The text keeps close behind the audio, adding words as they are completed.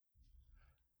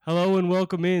Hello and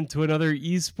welcome in to another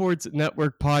Esports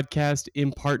Network podcast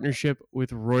in partnership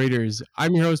with Reuters.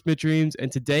 I'm your host, Mitch Reams,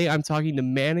 and today I'm talking to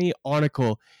Manny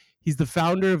Onicle. He's the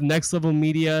founder of Next Level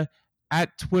Media on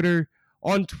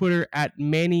Twitter at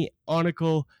Manny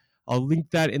Onicle. I'll link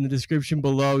that in the description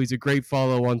below. He's a great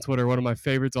follow on Twitter, one of my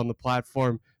favorites on the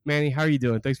platform. Manny, how are you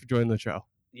doing? Thanks for joining the show.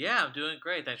 Yeah, I'm doing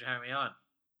great. Thanks for having me on.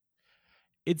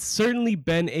 It's certainly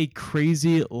been a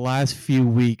crazy last few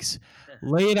weeks.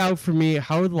 Lay it out for me.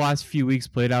 How have the last few weeks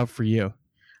played out for you?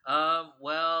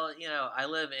 Well, I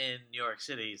live in New York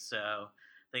City, so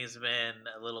things have been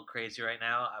a little crazy right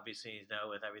now. Obviously,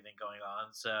 with everything going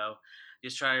on, so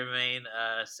just try to remain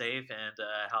safe and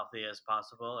healthy as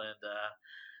possible,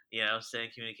 and stay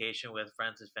in communication with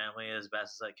friends and family as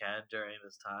best as I can during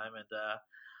this time, and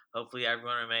hopefully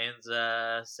everyone remains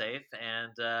safe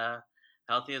and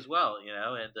healthy as well.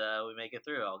 And we make it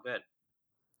through all good.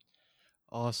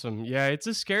 Awesome. Yeah, it's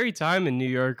a scary time in New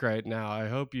York right now. I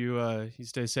hope you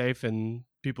stay safe and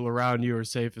people around you are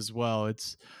safe as well.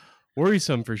 It's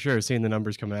worrisome for sure seeing the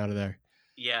numbers coming out of there.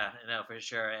 Yeah, no, for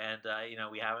sure. And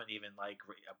we haven't even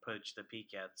approached the peak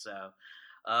yet, so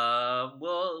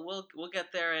we'll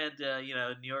get there. And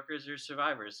New Yorkers are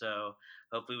survivors, so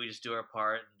hopefully we just do our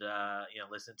part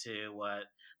and listen to what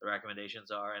the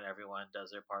recommendations are, and everyone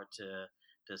does their part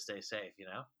to stay safe.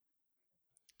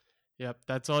 Yep,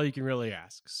 that's all you can really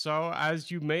ask. So,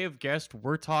 as you may have guessed,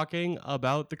 we're talking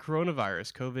about the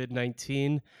coronavirus, COVID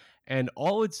 19, and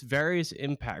all its various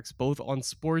impacts, both on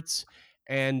sports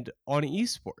and on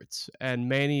esports. And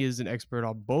Manny is an expert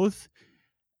on both.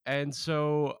 And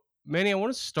so, Manny, I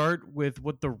want to start with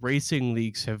what the racing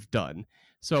leagues have done.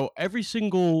 So, every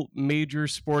single major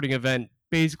sporting event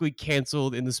basically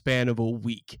canceled in the span of a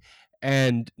week.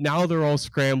 And now they're all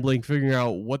scrambling, figuring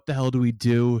out what the hell do we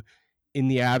do in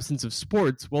the absence of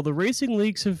sports. Well, the racing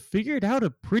leagues have figured out a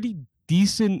pretty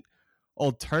decent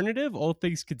alternative, all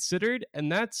things considered.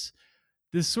 And that's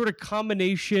this sort of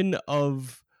combination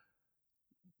of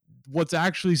what's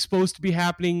actually supposed to be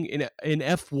happening in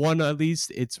F1. At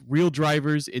least it's real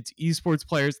drivers, it's esports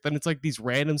players, then it's like these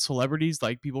random celebrities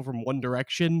like people from One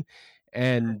Direction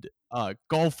and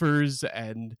golfers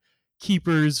and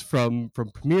keepers from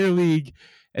Premier League.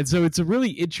 And so it's a really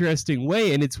interesting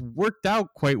way, and it's worked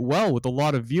out quite well with a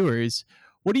lot of viewers.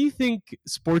 What do you think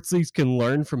sports leagues can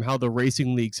learn from how the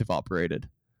racing leagues have operated?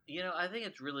 I think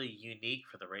it's really unique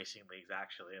for the racing leagues,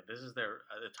 actually, and this is their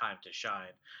the time to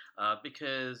shine,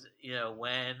 because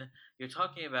when you're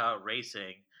talking about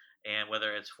racing, and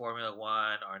whether it's Formula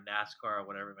One or NASCAR or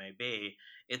whatever it may be,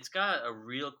 it's got a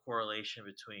real correlation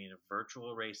between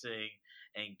virtual racing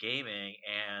and gaming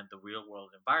and the real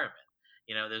world environment.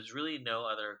 There's really no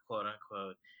other quote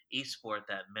unquote esport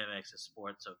that mimics a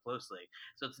sport so closely.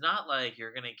 So it's not like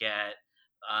you're going to get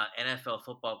NFL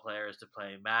football players to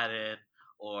play Madden,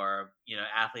 or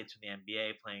athletes from the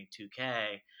NBA playing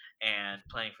 2K and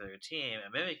playing for their team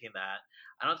and mimicking that.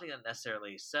 I don't think that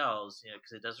necessarily sells,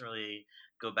 because it doesn't really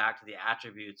go back to the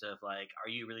attributes of, like, are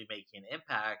you really making an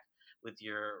impact with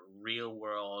your real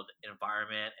world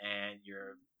environment and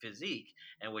your physique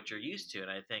and what you're used to. And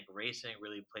I think racing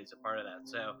really plays a part of that.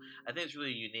 So I think it's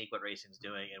really unique what racing's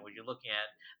doing. And when you're looking at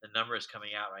the numbers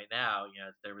coming out right now,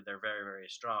 they're very, very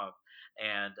strong.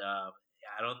 And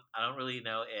I don't really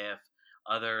know if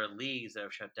other leagues that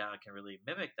have shut down can really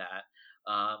mimic that.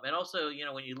 And also,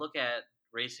 when you look at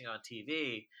racing on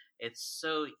TV, it's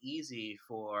so easy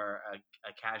for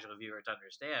a casual viewer to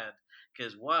understand,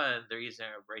 because one, they're using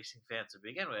racing fans to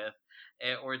begin with,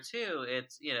 or two,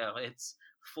 it's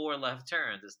four left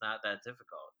turns. It's not that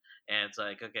difficult, and it's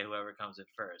like, okay, whoever comes in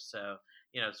first. So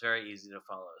it's very easy to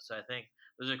follow. So I think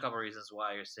those are a couple of reasons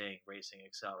why you're seeing racing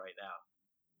excel right now.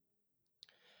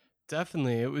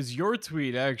 Definitely. It was your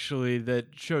tweet actually that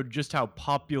showed just how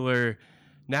popular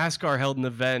NASCAR held an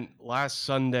event last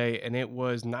Sunday, and it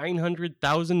was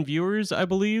 900,000 viewers, I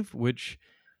believe, which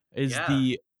is Yeah,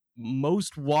 the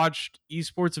most watched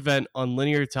esports event on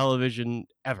linear television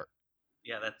ever.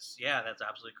 Yeah, that's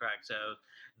absolutely correct. So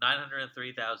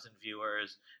 903,000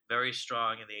 viewers, very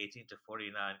strong in the 18 to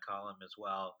 49 column as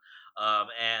well.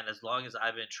 And as long as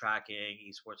I've been tracking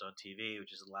esports on TV,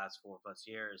 which is the last 4+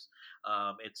 years,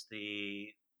 it's the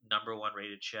number one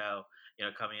rated show.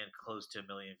 Coming in close to a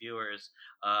million viewers.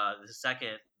 The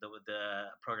second, the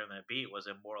program that beat was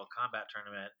a Mortal Kombat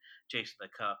tournament, chasing the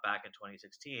cup back in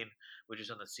 2016, which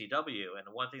is on the CW. And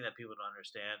one thing that people don't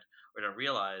understand or don't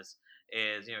realize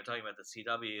is, talking about the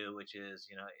CW, which is,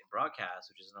 a broadcast,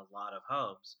 which is in a lot of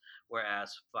homes,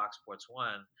 whereas Fox Sports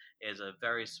 1 is a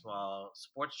very small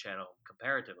sports channel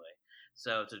comparatively.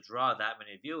 So to draw that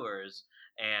many viewers,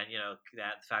 And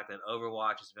that the fact that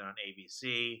Overwatch has been on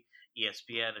ABC,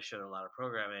 ESPN has showed a lot of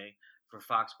programming. For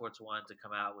Fox Sports One to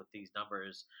come out with these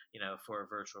numbers, for a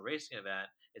virtual racing event,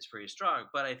 is pretty strong.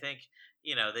 But I think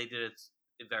they did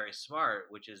it very smart,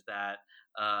 which is that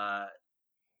uh,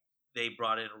 they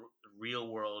brought in real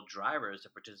world drivers to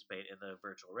participate in the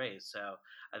virtual race. So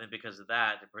I think because of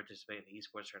that, to participate in the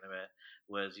esports tournament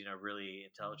was really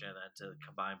intelligent, and to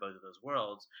combine both of those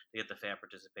worlds to get the fan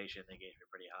participation, the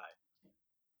engagement pretty high.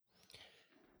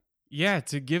 Yeah,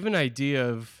 to give an idea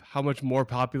of how much more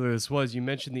popular this was, you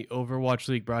mentioned the Overwatch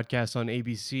League broadcast on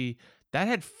ABC. That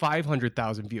had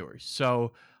 500,000 viewers.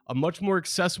 So, a much more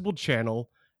accessible channel,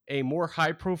 a more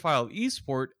high profile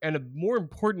esport, and a more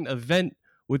important event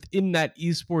within that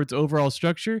esports overall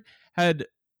structure had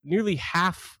nearly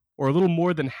half or a little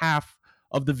more than half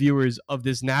of the viewers of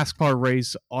this NASCAR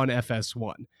race on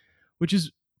FS1, which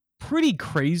is pretty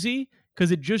crazy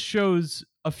because it just shows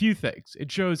a few things.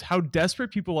 It shows how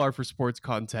desperate people are for sports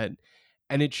content,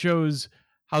 and it shows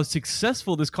how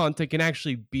successful this content can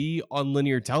actually be on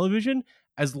linear television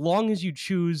as long as you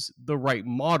choose the right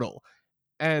model.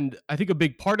 And I think a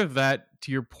big part of that,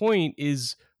 to your point,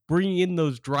 is bringing in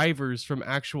those drivers from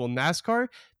actual NASCAR.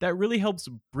 That really helps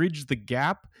bridge the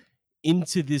gap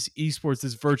into this esports,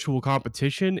 this virtual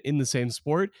competition in the same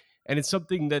sport. And it's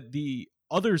something that the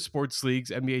other sports leagues,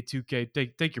 NBA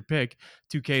 2K, take your pick,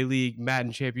 2K League,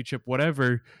 Madden Championship,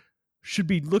 whatever, should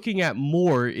be looking at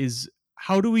more is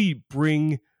how do we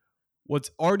bring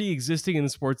what's already existing in the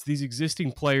sports, these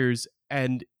existing players,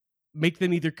 and make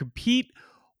them either compete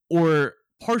or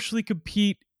partially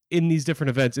compete in these different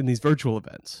events, in these virtual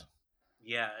events.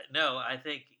 Yeah, no, I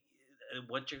think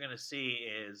what you're going to see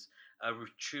is a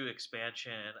true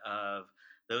expansion of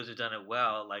those who've done it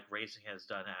well, like racing has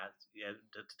done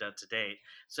done to date.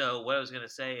 So what I was going to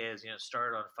say is,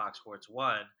 started on Fox Sports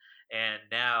One, and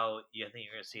now I think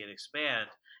you're going to see it expand.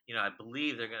 I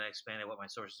believe they're going to expand it. What my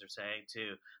sources are saying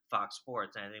to Fox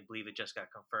Sports, and I believe it just got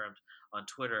confirmed on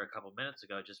Twitter a couple minutes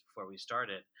ago, just before we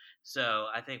started. So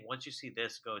I think once you see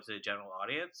this go to the general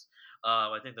audience,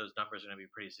 I think those numbers are going to be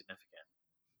pretty significant.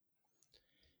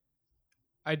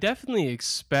 I definitely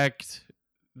expect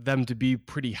them to be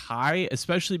pretty high,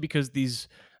 especially because these.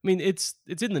 I mean, it's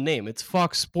in the name. It's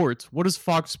Fox Sports. What does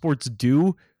Fox Sports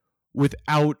do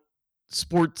without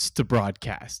sports to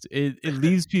broadcast? It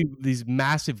leaves people these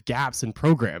massive gaps in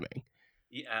programming.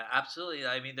 Yeah, absolutely.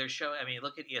 I mean, they're showing. I mean,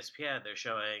 look at ESPN. They're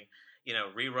showing,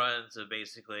 reruns of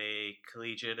basically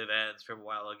collegiate events from a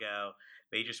while ago,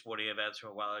 major sporting events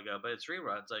from a while ago. But it's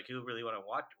reruns. Like, who really want to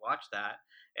watch that?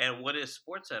 And what is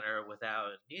SportsCenter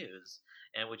without news?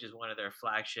 And which is one of their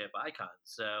flagship icons.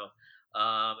 So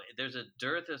there's a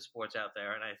dearth of sports out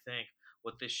there, and I think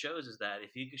what this shows is that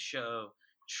if you could show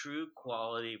true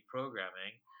quality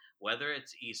programming, whether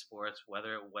it's esports,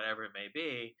 whatever it may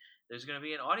be, there's going to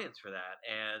be an audience for that.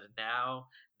 And now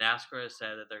NASCAR has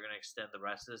said that they're going to extend the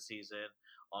rest of the season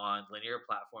on linear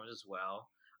platforms as well.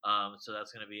 So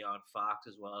that's going to be on Fox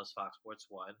as well as Fox Sports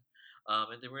One.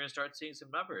 And then we're going to start seeing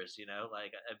some numbers,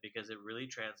 because it really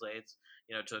translates,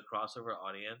 to a crossover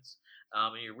audience.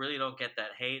 And you really don't get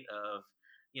that hate of,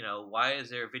 why is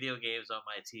there video games on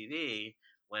my TV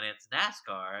when it's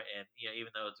NASCAR? And,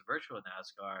 even though it's virtual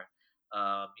NASCAR,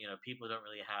 people don't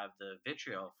really have the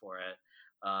vitriol for it,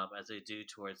 as they do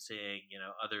towards seeing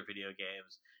other video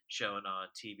games shown on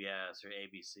TBS or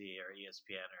ABC or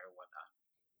ESPN or whatnot.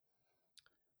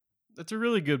 That's a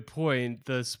really good point.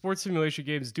 The sports simulation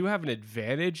games do have an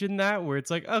advantage in that, where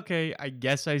it's like, okay, I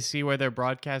guess I see why they're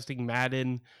broadcasting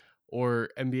Madden or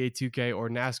NBA 2K or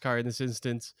NASCAR in this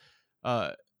instance.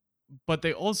 Uh, but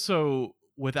they also,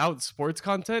 without sports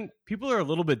content, people are a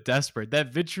little bit desperate.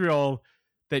 That vitriol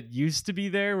that used to be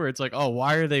there, where it's like, oh,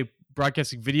 why are they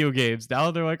broadcasting video games?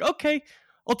 Now they're like, okay,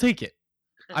 I'll take it.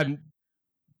 I'm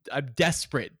I'm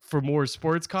desperate for more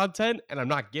sports content and I'm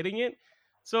not getting it.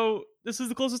 So this is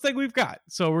the closest thing we've got.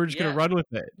 So we're just gonna Yeah, run with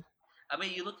it. I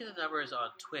mean, you look at the numbers on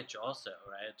Twitch also,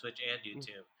 right? Twitch and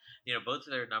YouTube. Both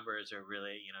of their numbers are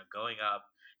really, going up,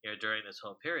 during this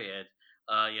whole period.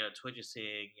 Twitch is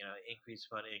seeing, increase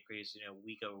fun increase,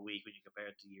 week over week when you compare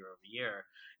it to year over year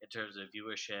in terms of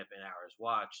viewership and hours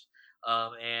watched.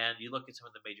 And you look at some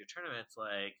of the major tournaments,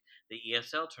 like the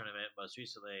ESL tournament most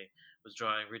recently was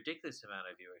drawing ridiculous amount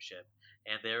of viewership,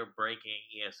 and they're breaking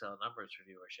ESL numbers for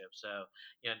viewership. So,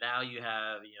 now you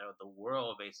have, the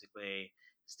world basically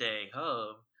staying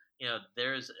home,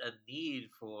 there's a need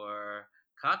for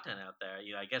content out there.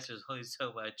 I guess there's only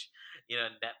so much,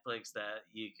 Netflix that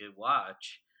you could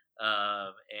watch,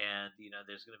 and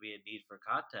there's going to be a need for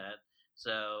content.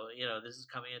 So, this is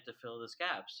coming in to fill this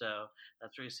gap. So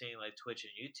that's where you're seeing like Twitch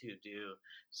and YouTube do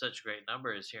such great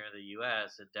numbers here in the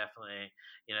US, and definitely,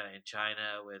 in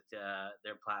China with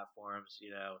their platforms,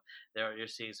 you're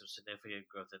seeing some significant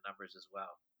growth in numbers as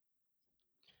well.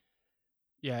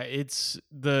 Yeah, it's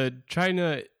the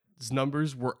China's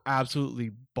numbers were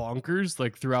absolutely bonkers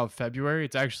like throughout February.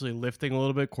 It's actually lifting a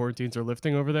little bit. Quarantines are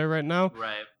lifting over there right now.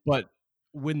 Right. But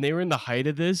when they were in the height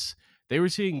of this, they were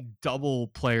seeing double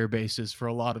player bases for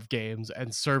a lot of games,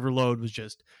 and server load was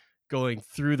just going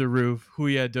through the roof.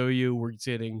 Huya Doyu were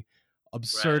getting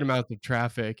absurd Right. amounts of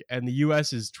traffic, and the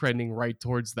US is trending right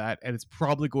towards that. And it's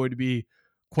probably going to be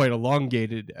quite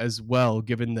elongated as well,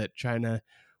 given that China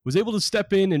was able to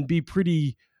step in and be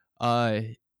pretty uh,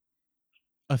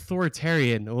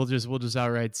 authoritarian. We'll just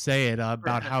outright say it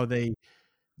about how they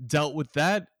dealt with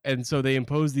that, and so they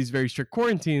imposed these very strict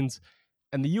quarantines.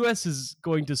 And the U.S. is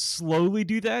going to slowly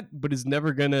do that, but is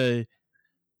never going to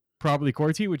properly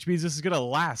quarantine, which means this is going to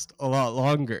last a lot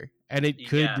longer, and it Yeah.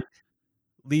 could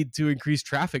lead to increased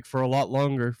traffic for a lot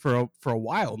longer for a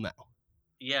while now.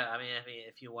 Yeah, I mean,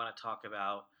 if you want to talk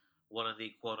about one of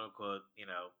the quote unquote,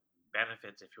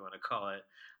 benefits, if you want to call it,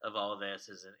 of all this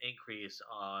is an increase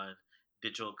on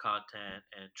digital content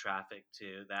and traffic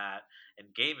to that,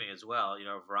 and gaming as well.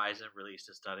 Verizon released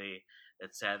a study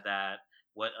that said that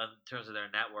in terms of their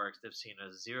networks, they've seen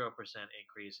a 0%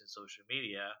 increase in social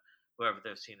media. However,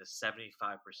 they've seen a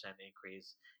 75%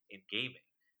 increase in gaming.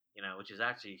 Which is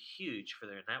actually huge for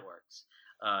their networks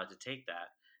to take that.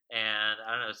 And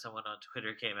I don't know, someone on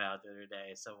Twitter came out the other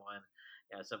day,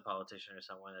 some politician or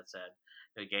someone that said,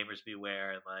 gamers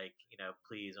beware, and like,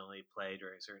 please only play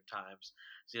during certain times,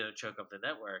 so you don't choke up the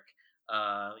network.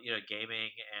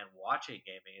 Gaming and watching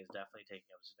gaming is definitely taking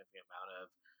up a significant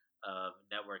amount of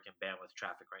network and bandwidth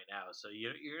traffic right now. So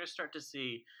you're going to start to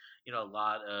see, a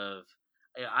lot of,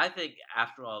 I think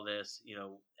after all this,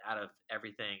 out of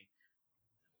everything,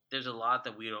 there's a lot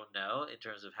that we don't know in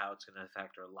terms of how it's going to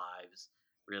affect our lives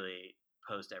really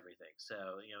post everything.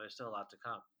 So, there's still a lot to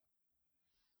come.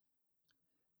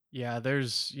 Yeah,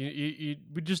 we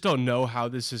just don't know how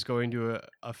this is going to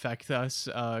affect us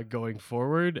going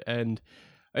forward, and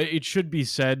it should be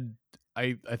said.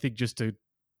 I think just to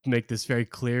make this very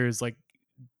clear is like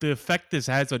the effect this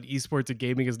has on esports and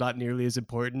gaming is not nearly as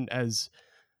important as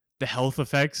the health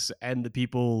effects and the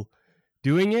people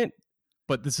doing it.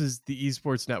 But this is the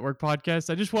Esports Network podcast.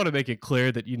 I just want to make it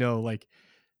clear that like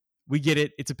we get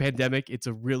it. It's a pandemic. It's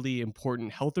a really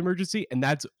important health emergency, and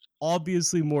that's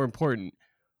obviously more important.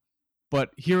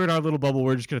 But here in our little bubble,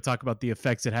 we're just going to talk about the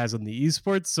effects it has on the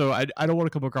esports. So I don't want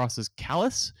to come across as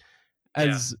callous,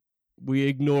 Yeah. as we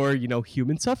ignore,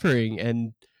 human suffering,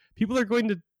 and people are going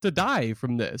to die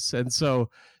from this. And so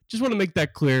just want to make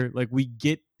that clear. Like, we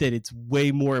get that it's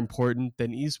way more important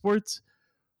than esports,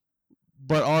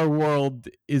 but our world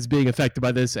is being affected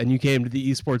by this. And you came to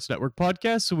the Esports Network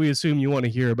podcast, so we assume you want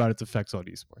to hear about its effects on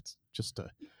esports. Just to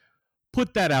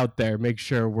put that out there, make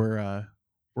sure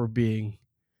we're being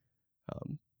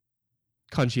um,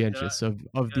 Good, conscientious of the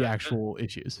good, good, actual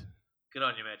issues. good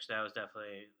on you, Mitch.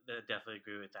 Definitely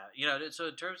agree with that. So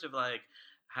in terms of like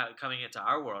how coming into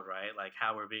our world, right? Like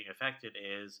how we're being affected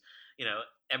is,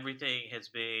 everything has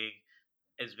been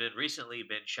recently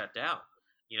been shut down.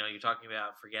 You're talking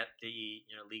about forget the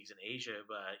leagues in Asia,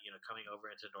 but coming over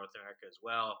into North America as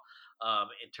well.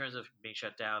 In terms of being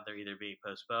shut down, they're either being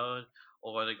postponed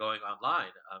or they're going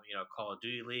online. Call of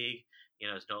Duty League,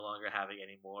 is no longer having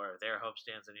any more of their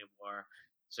homestands anymore,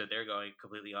 so they're going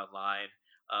completely online.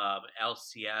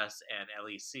 LCS and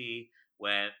LEC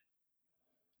when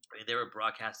they were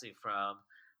broadcasting from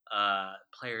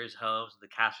players' homes, the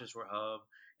casters were home,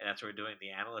 and that's where we're doing the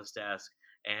analyst desk,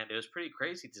 and it was pretty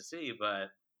crazy to see, but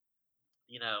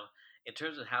you know, in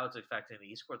terms of how it's affecting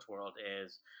the esports world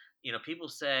is, people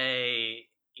say,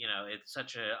 it's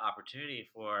such an opportunity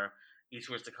for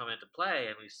esports to come into play,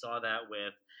 and we saw that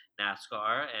with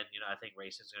NASCAR, and I think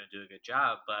racing's going to do a good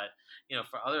job, but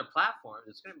for other platforms,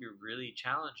 it's going to be really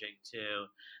challenging to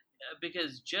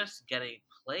because just getting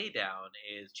play down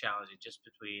is challenging just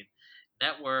between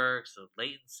networks, the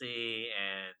latency,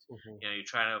 and Mhm. you're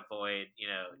trying to avoid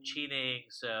cheating.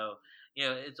 So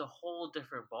it's a whole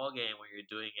different ballgame when you're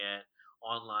doing it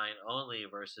online only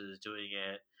versus doing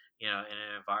it in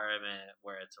an environment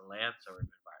where it's a LAN sort of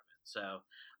environment. So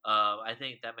I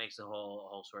think that makes a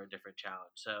whole sort of different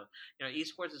challenge. So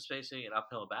esports is facing an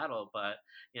uphill battle, but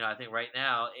I think right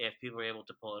now if people are able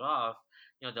to pull it off,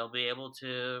 they'll be able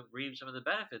to reap some of the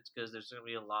benefits because there's going to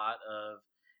be a lot of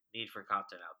need for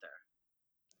content out there.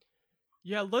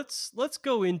 Yeah, let's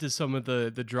go into some of the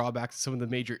drawbacks, some of the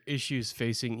major issues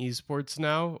facing esports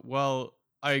now. Well,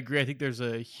 I agree. I think there's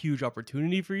a huge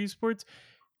opportunity for esports.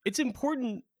 It's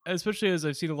important, especially as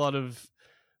I've seen a lot of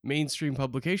mainstream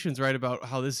publications write about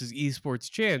how this is esports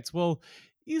chance. Well,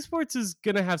 esports is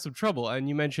going to have some trouble. And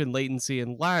you mentioned latency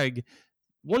and lag.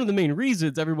 One of the main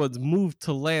reasons everyone's moved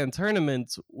to LAN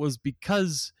tournaments was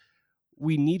because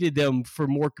we needed them for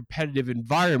more competitive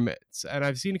environments. And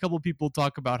I've seen a couple of people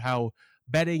talk about how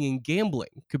betting and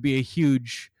gambling could be a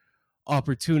huge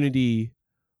opportunity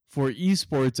for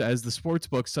esports as the sports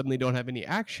books suddenly don't have any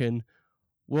action.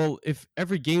 Well, if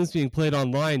every game's being played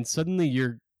online, suddenly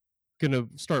you're going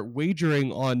to start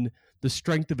wagering on the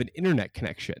strength of an internet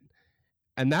connection.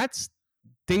 And that's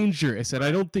dangerous. And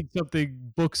I Right. don't think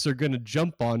something books are going to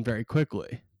jump on very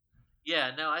quickly.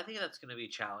 Yeah, no, I think that's going to be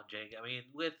challenging. I mean,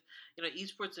 with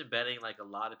esports and betting, like a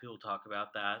lot of people talk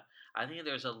about that. I think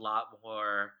there's a lot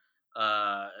more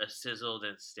a sizzle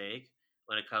than steak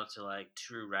when it comes to like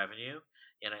true revenue.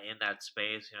 In that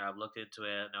space, I've looked into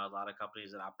it. I know a lot of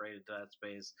companies that operate into that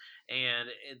space, and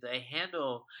the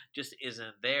handle just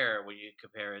isn't there when you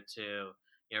compare it to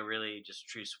really just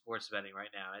true sports betting right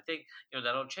now. I think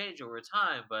that'll change over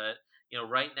time, but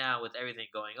right now with everything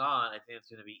going on, I think it's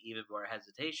going to be even more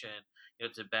hesitation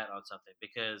to bet on something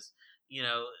because you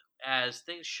know as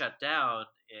things shut down,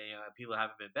 people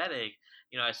haven't been betting.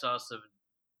 I saw some.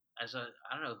 I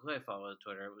don't know who I follow on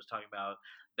Twitter. It was talking about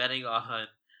betting on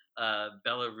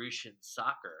Belarusian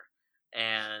soccer,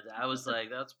 and I was like,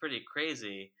 that's pretty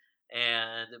crazy.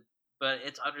 And but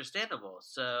it's understandable.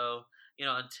 So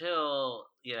until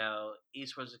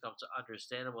esports becomes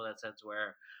understandable in that sense,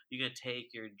 where you can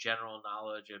take your general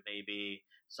knowledge of maybe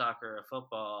soccer or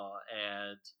football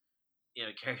and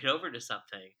carry it over to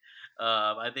something.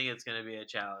 I think it's going to be a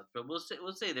challenge, but we'll see.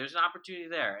 We'll see. There's an opportunity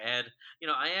there, and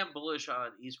I am bullish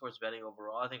on esports betting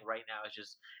overall. I think right now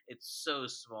it's so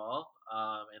small,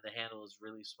 and the handle is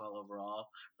really small overall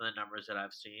from the numbers that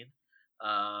I've seen.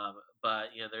 But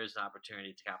there's an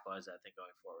opportunity to capitalize that thing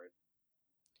going forward.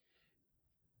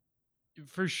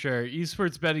 For sure.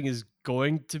 Esports betting is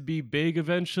going to be big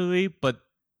eventually, but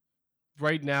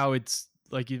right now it's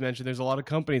like you mentioned, there's a lot of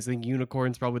companies. I think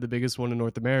Unicorn's probably the biggest one in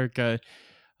North America.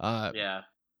 Uh, Yeah,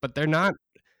 but they're not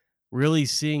really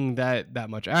seeing that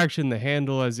much action. The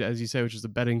handle, as you say, which is a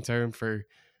betting term for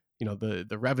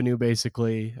the revenue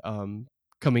basically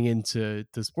coming into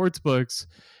to sports books,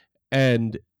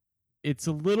 and it's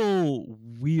a little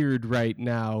weird right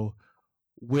now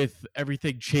with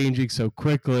everything changing so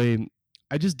quickly.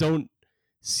 I just don't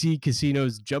see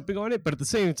casinos jumping on it, but at the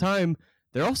same time,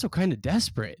 they're also kind of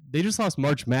desperate. They just lost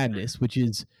March Madness, which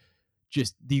is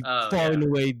just the oh far and yeah,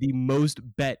 away the most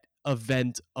bet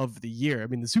event of the year. I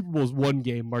mean, the Super Bowl is one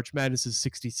game, March Madness is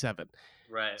 67.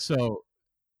 right. So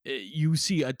you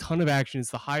see a ton of action.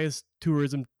 It's the highest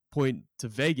tourism point to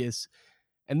Vegas,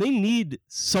 and they need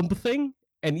something.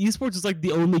 And esports is like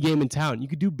the only game in town. You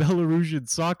could do Belarusian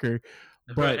soccer,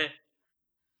 but Right.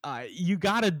 you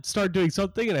got to start doing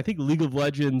something. And I think League of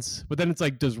Legends, but then it's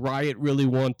like, does Riot really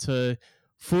want to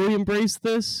fully embrace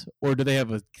this, or do they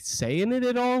have a say in it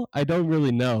at all? I don't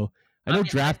really know. I I know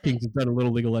mean, I DraftKings think has done a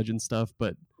little League of Legends stuff,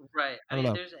 but right. I I don't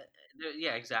mean, know.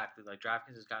 yeah, exactly. Like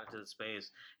DraftKings has gotten into the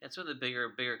space, and some of the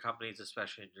bigger companies,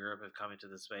 especially in Europe, have come into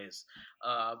the space.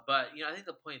 But I think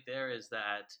the point there is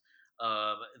that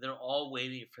they're all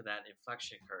waiting for that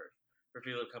inflection curve for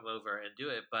people to come over and do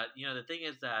it. But the thing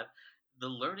is that the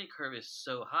learning curve is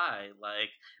so high. Like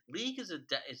League is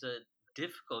a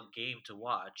difficult game to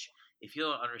watch if you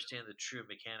don't understand the true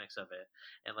mechanics of it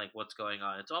and like what's going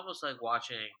on. It's almost like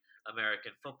watching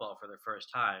American football for the first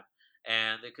time,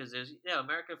 and because there's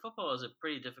American football is a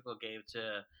pretty difficult game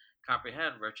to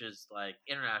comprehend versus like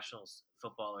international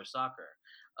football or soccer.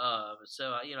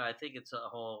 So I think it's a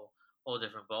whole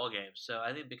different ball game. So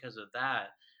I think because of that,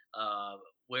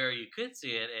 where you could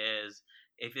see it is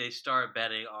if they start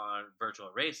betting on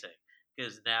virtual racing,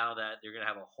 because now that they're gonna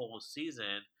have a whole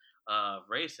season of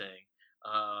racing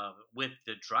with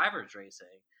the drivers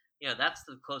racing, that's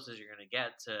the closest you're gonna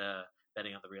get to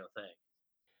betting on the real thing.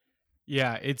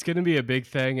 Yeah, it's going to be a big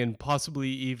thing, and possibly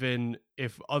even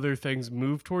if other things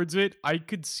move towards it, I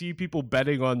could see people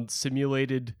betting on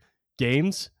simulated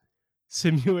games,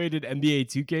 simulated NBA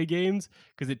 2K games,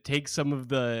 because it takes some of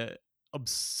the.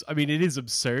 I mean, it is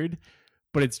absurd,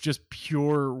 but it's just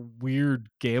pure weird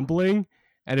gambling.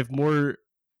 And if more,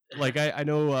 like I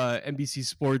know NBC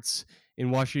Sports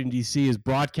in Washington D.C. is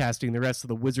broadcasting the rest of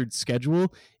the Wizards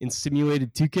schedule in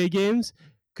simulated 2K games,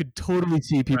 could totally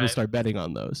see people Right. start betting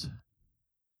on those.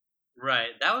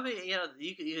 Right. That would be,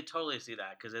 you could totally see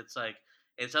that because it's like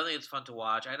it's something that's fun to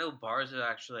watch. I know bars have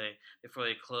actually before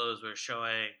they closed were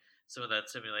showing some of that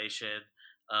simulation,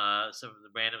 some of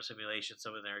the random simulations,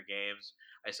 some of their games.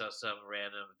 I saw some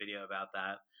random video about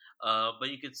that. But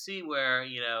you could see where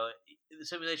the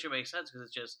simulation makes sense because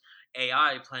it's just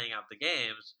AI playing out the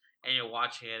games, and you're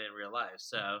watching it in real life.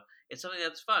 So it's something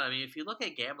that's fun. I mean, if you look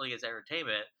at gambling as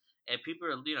entertainment, and people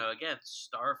are again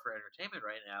starved for entertainment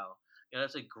right now,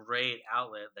 that's a great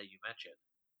outlet that you mentioned.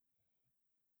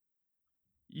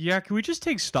 Yeah, can we just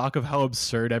take stock of how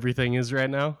absurd everything is right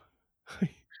now?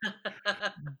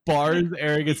 Bars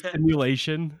airing a Yeah,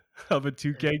 simulation of a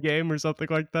 2K game or something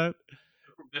like that.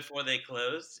 before they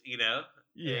closed, Yeah.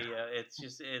 yeah,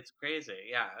 it's crazy.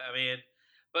 Yeah, I mean,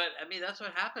 but I mean that's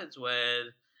what happens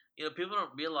when people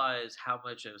don't realize how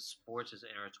much of sports is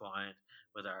intertwined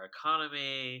with our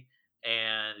economy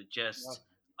and Yeah. just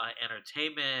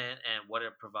entertainment and what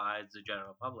it provides the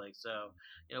general public. So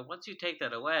once you take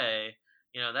that away,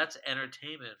 that's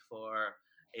entertainment for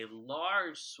a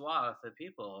large swath of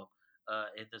people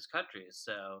in this country.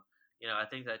 So I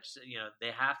think that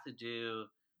they have to do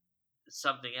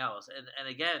something else. And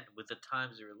again, with the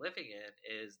times we're living in,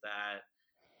 is that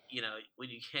when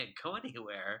you can't go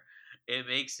anywhere, it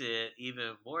makes it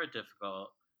even more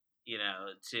difficult,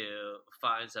 to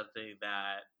find something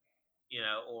that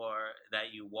or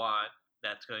that you want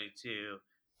that's going to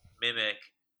mimic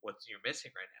what you're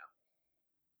missing right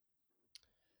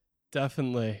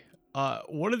Definitely.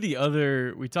 One of the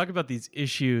other, we talk about these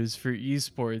issues for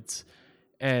esports,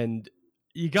 and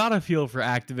you gotta feel for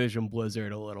Activision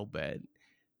Blizzard a little bit.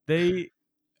 They,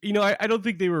 I don't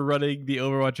think they were running the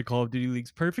Overwatch and Call of Duty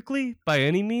leagues perfectly by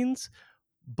any means,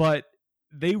 but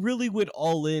they really went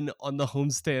all in on the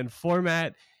homestand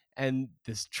format and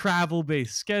this travel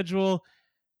based schedule.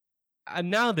 And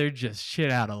now they're just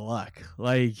shit out of luck.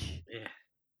 Like, now.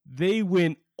 they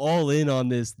went all in on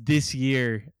this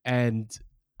year, and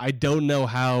I don't know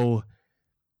how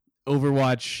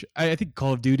Overwatch. I think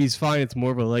Call of Duty's fine; it's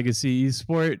more of a legacy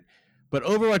esport, but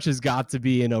Overwatch has got to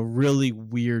be in a really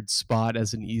weird spot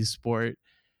as an esport.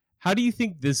 How do you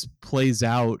think this plays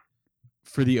out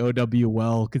for the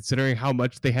OWL, considering how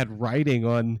much they had writing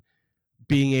on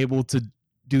being able to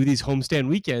do these homestand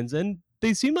weekends, and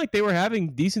they seem like they were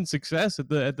having decent success at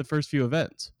the first few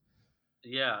events?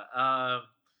 Yeah.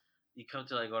 You come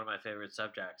to like one of my favorite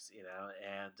subjects,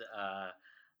 and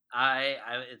I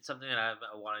it's something that I'm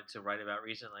wanting to write about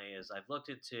recently. Is I've looked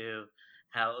into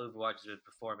how Overwatch has been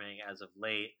performing as of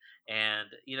late, and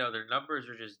their numbers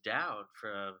are just down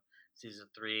from season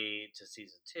 3 to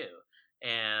season 2,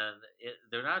 and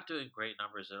they're not doing great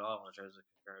numbers at all in terms of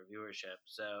concurrent viewership.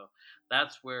 So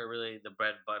that's where really the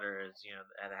bread and butter is,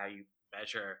 and how you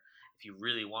measure if you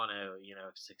really want to,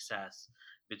 success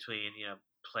between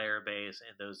player base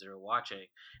and those that are watching.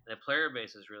 And the player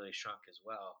base has really shrunk as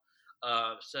well.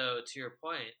 So to your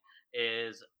point,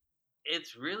 is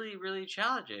it's really really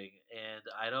challenging, and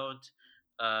I don't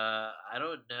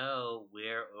know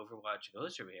where Overwatch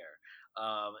goes from here.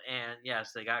 And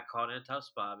yes, they got caught in a tough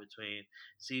spot between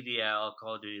CDL,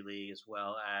 Call of Duty League, as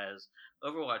well as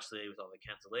Overwatch League with all the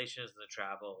cancellations and the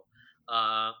travel.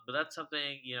 But that's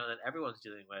something that everyone's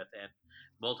dealing with, and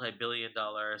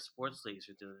multi-billion-dollar sports leagues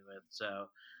are dealing with. So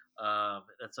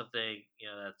that's something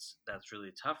that's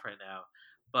really tough right now.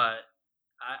 But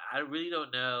I really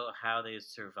don't know how they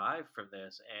survive from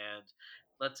this. And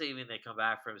let's say even they come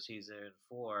back from season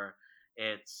 4,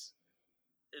 it's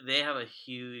they have a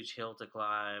huge hill to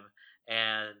climb.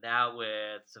 And now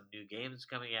with some new games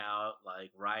coming out,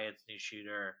 like Riot's new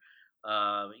shooter,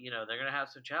 they're gonna have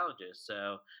some challenges.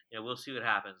 So we'll see what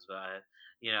happens. But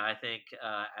I think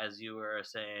as you were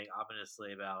saying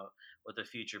ominously about what the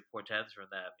future portends for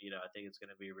them, I think it's going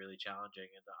to be really challenging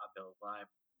in the uphill climb.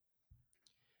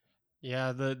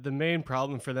 Yeah, the main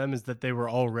problem for them is that they were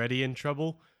already in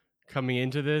trouble coming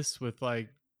into this with like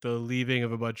the leaving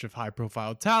of a bunch of high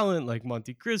profile talent like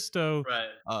Monte Cristo,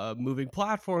 Right. moving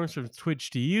platforms from Twitch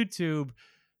to YouTube.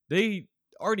 They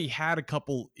already had a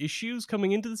couple issues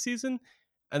coming into the season,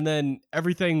 and then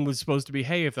everything was supposed to be,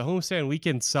 hey, if the homestand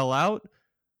weekend sell out,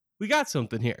 we got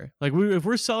something here. Like if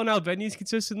we're selling out venues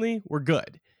consistently, we're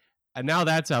good. And now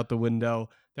that's out the window.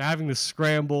 They're having to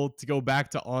scramble to go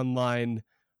back to online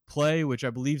play, which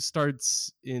I believe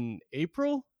starts in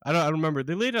April. I don't remember.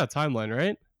 They laid out a timeline,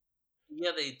 right?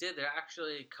 Yeah, they did. They're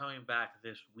actually coming back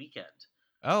this weekend.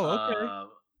 Oh, okay. Um,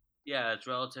 yeah, it's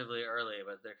relatively early,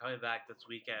 but they're coming back this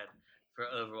weekend for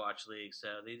Overwatch League.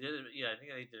 So they did it. Yeah, I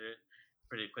think they did it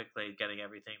pretty quickly, getting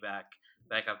everything back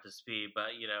up to speed.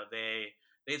 But they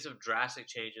made some drastic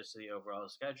changes to the overall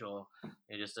schedule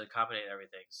and just to accommodate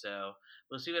everything. So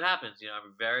we'll see what happens.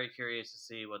 I'm very curious to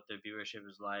see what the viewership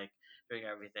is like during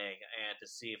everything, and to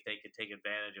see if they can take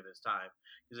advantage of this time.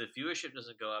 Because if viewership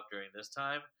doesn't go up during this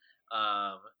time,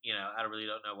 I really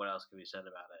don't know what else can be said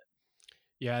about it.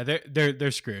 Yeah,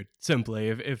 they're screwed. Simply,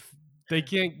 if they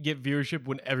can't get viewership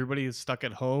when everybody is stuck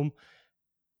at home,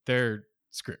 they're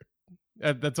screwed.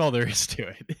 That's all there is to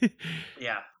it.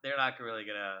 Yeah, they're not really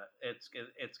gonna. It's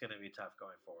gonna be tough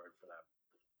going forward for them.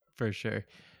 For sure.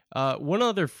 One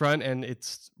other front, and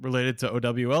it's related to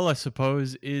OWL, I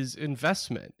suppose, is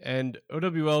investment. And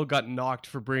OWL got knocked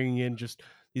for bringing in just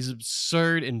these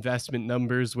absurd investment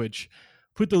numbers, which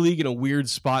put the league in a weird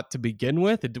spot to begin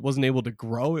with. It wasn't able to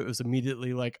grow. It was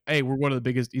immediately like, hey, we're one of the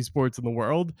biggest esports in the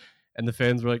world. And the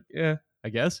fans were like, yeah, I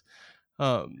guess.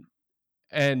 Um,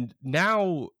 and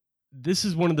now this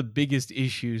is one of the biggest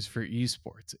issues for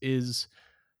esports is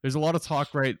there's a lot of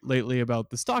talk right lately about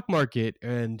the stock market,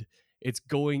 and it's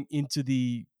going into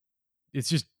the it's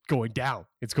just going down.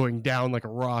 It's going down like a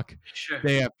rock Sure.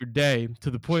 day after day, to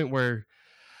the point where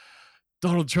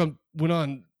Donald Trump went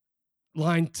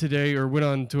online today, or went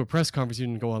on to a press conference. He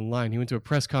didn't go online. He went to a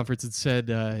press conference and said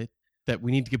that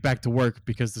we need to get back to work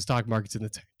because the stock market's in the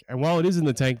tank. And while it is in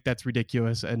the tank, that's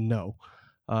ridiculous. And no,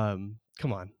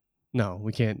 come on, no,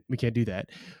 we can't do that.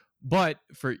 But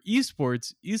for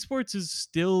esports is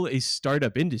still a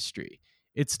startup industry.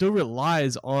 It still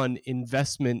relies on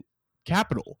investment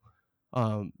capital.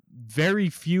 Very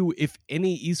few, if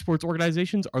any, esports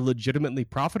organizations are legitimately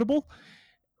profitable.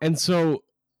 And so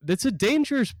that's a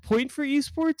dangerous point for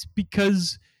esports,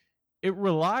 because it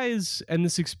relies, and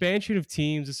this expansion of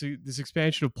teams, this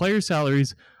expansion of player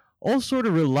salaries, all sort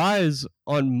of relies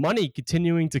on money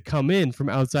continuing to come in from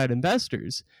outside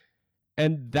investors.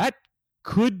 And that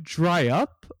could dry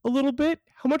up a little bit.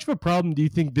 How much of a problem do you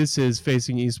think this is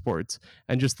facing esports,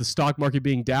 and just the stock market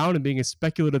being down and being a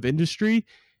speculative industry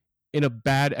in a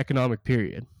bad economic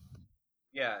period?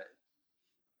 Yeah,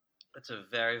 that's a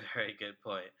very very good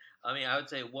point. I mean, I would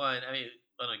say one. I mean,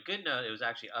 on a good note, it was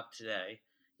actually up today.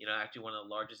 You know, actually one of the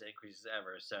largest increases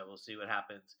ever. So we'll see what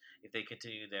happens if they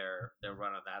continue their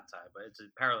run on that side. But it's a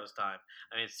perilous time.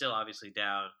 I mean, it's still obviously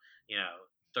down.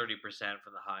 30%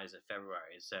 from the highs of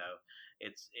February. So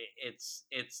it's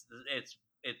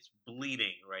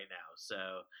bleeding right now.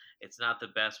 So it's not the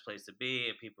best place to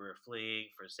be. If people are fleeing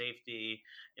for safety,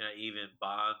 even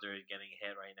bonds are getting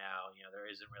hit right now. There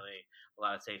isn't really a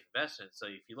lot of safe investments. So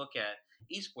if you look at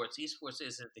esports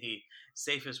isn't the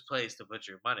safest place to put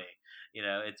your money.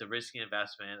 It's a risky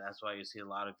investment. That's why you see a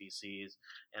lot of VCs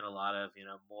and a lot of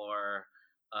more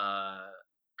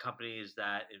companies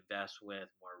that invest with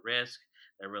more risk.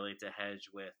 They're willing to hedge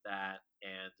with that,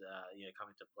 and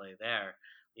coming to play there.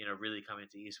 Really coming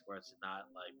to esports and not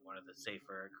like one of the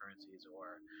safer currencies,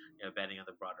 or betting on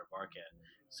the broader market.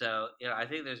 So I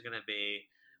think there's going to be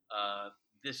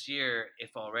this year,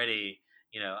 if already.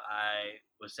 I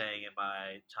was saying in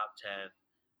my top 10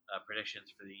 predictions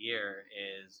for the year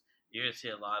is you're going to see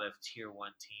a lot of tier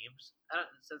one teams. I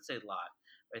don't say a lot,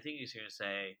 but I think you're going to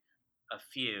say a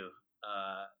few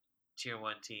tier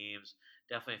one teams,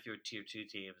 definitely a few tier two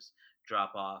teams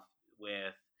drop off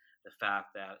with the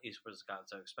fact that esports has gotten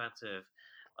so expensive.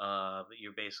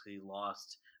 You're basically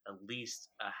lost at least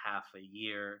a half a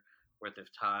year worth of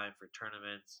time for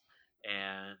tournaments,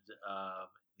 and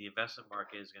the investment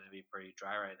market is going to be pretty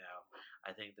dry right now.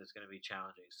 I think that's going to be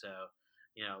challenging. So,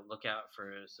 look out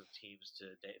for some teams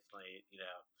to definitely,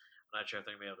 I'm not sure if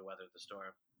they're going to be able to weather the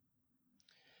storm.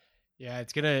 Yeah,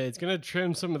 it's gonna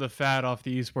trim some of the fat off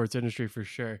the esports industry for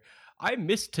sure. I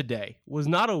missed today. Was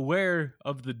not aware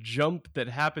of the jump that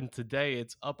happened today.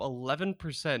 It's up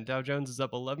 11%. Dow Jones is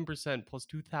up 11% plus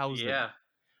 2,000. Yeah.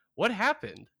 What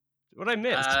happened? What I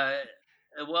missed? Uh,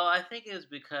 well, I think it was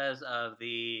because of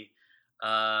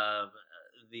um,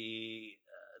 the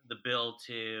bill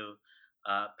to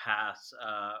pass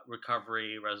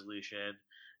recovery resolution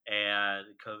and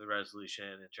COVID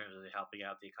resolution in terms of helping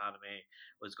out the economy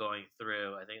was going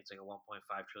through. I think it's like a $1.5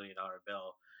 trillion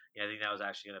bill. Yeah, I think that was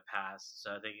actually going to pass.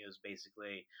 So I think it was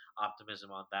basically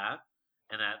optimism on that,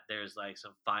 and that there's like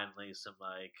some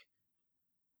like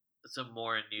some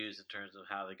more news in terms of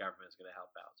how the government is going to help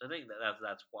out. So I think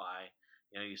that's why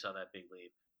you saw that big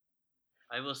leap.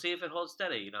 I will see if it holds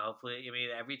steady. Hopefully. I mean,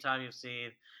 every time you've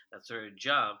seen that sort of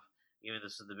jump, even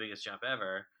this is the biggest jump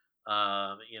ever.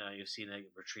 You've seen it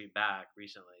retreat back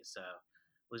recently. So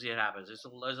we'll see what happens. There's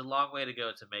a long way to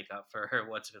go to make up for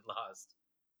what's been lost.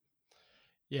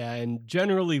 Yeah, and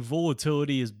generally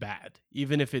volatility is bad.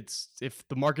 Even if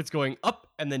the market's going up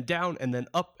and then down and then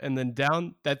up and then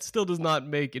down, that still does not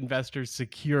make investors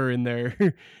secure in their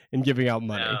in giving out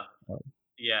money. No,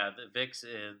 yeah, the VIX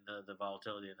and the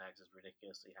volatility index is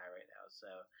ridiculously high right now, so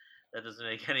that doesn't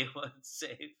make anyone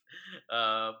safe.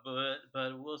 But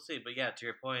we'll see. But yeah, to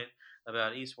your point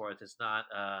about esports, it's not.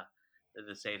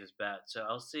 the safest bet. So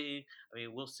I'll see. I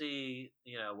mean, we'll see.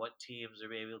 What teams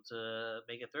are able to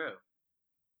make it through.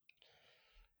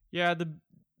 Yeah, the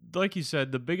like you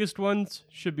said, the biggest ones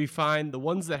should be fine. The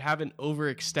ones that haven't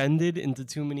overextended into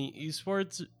too many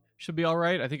esports should be all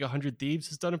right. I think 100 Thieves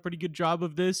has done a pretty good job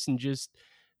of this and just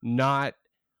not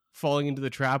falling into the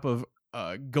trap of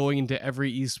going into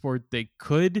every esport they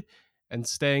could and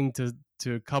staying to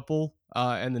a couple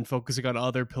and then focusing on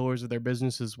other pillars of their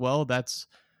business as well. That's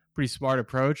a pretty smart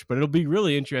approach, but it'll be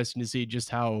really interesting to see just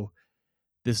how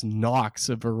this knocks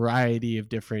a variety of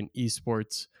different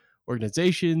esports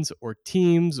organizations or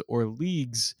teams or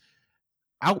leagues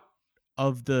out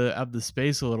of the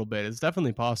space a little bit. It's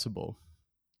definitely possible.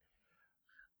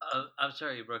 I'm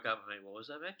sorry, you broke up on me. What was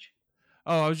that, Mitch?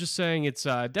 Oh, I was just saying it's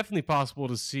definitely possible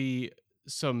to see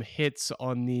some hits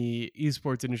on the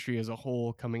esports industry as a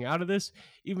whole coming out of this,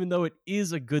 even though it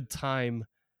is a good time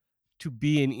to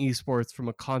be in esports from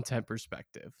a content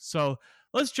perspective. So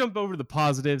let's jump over to the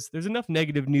positives. There's enough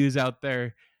negative news out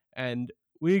there, and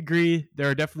we agree there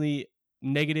are definitely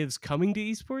negatives coming to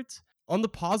esports. On the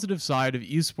positive side of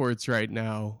esports right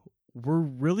now, we're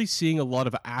really seeing a lot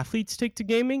of athletes take to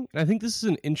gaming. And I think this is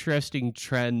an interesting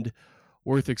trend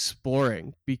worth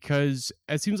exploring because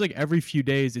it seems like every few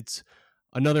days it's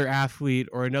another athlete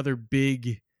or another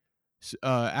big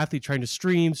athlete trying to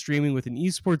streaming with an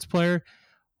esports player.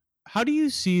 How do you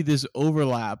see this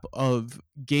overlap of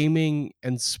gaming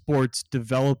and sports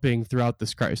developing throughout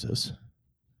this crisis?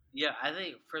 Yeah, I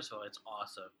think first of all, it's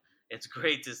awesome. It's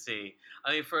great to see.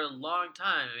 I mean, for a long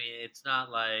time, I mean, it's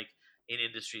not like an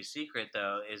industry secret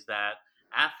though, is that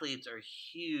athletes are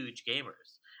huge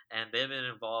gamers, and they've been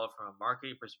involved from a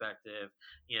marketing perspective.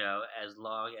 As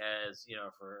long as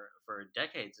for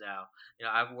decades now.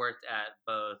 I've worked at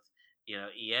both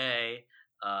EA,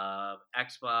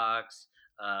 Xbox.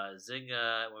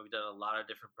 Zynga, where we've done a lot of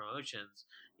different promotions,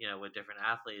 with different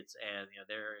athletes, and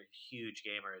they're huge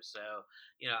gamers. So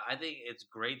I think it's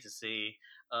great to see.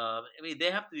 I mean,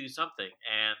 they have to do something,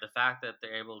 and the fact that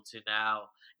they're able to now,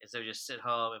 instead of just sit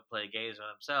home and play games by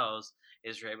themselves,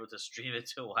 is you're able to stream it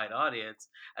to a wide audience.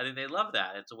 I think they love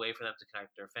that. It's a way for them to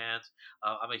connect with their fans.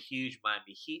 I'm a huge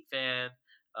Miami Heat fan.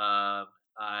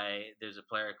 There's a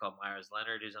player called Myers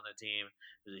Leonard who's on the team,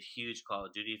 who's a huge Call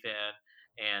of Duty fan,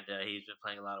 and he's been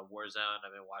playing a lot of Warzone.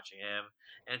 I've been watching him,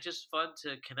 and it's just fun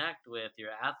to connect with your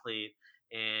athlete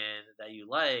and that you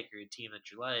like, or your team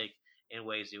that you like, in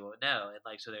ways you won't know.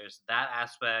 And so there's that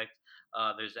aspect.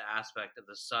 There's the aspect of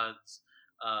the Suns,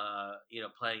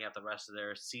 playing out the rest of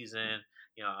their season,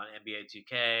 on NBA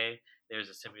 2K. There's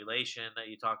a simulation that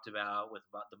you talked about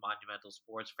the monumental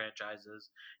sports franchises,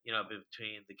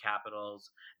 between the Capitals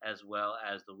as well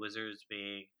as the Wizards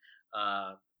being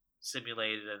uh,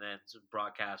 simulated and then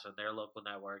broadcast on their local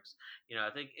networks. I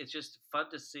think it's just fun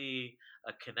to see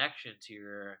a connection to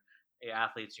your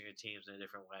athletes and your teams in a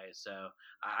different way. So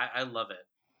I love it.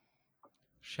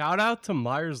 Shout out to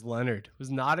Myers Leonard.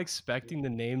 Was not expecting the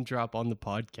name drop on the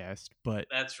podcast, but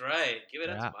That's right. Give it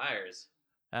up to yeah, Myers.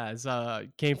 as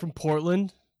came from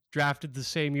Portland, drafted the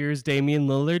same year as Damian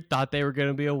Lillard. Thought they were going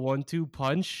to be a 1-2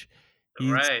 punch.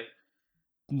 He's Right.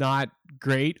 not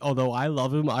great, although I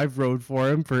love him. I've rode for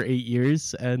him for 8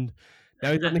 years, and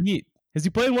now he's on the Heat. Is he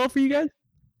playing well for you guys?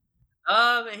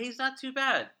 He's not too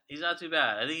bad. He's not too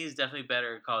bad. I think he's definitely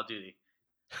better at Call of Duty.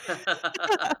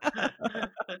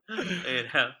 you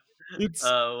know. It's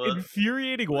Well,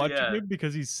 infuriating watching yeah, him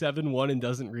because he's 7-1 and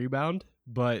doesn't rebound,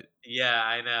 but yeah.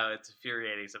 I know it's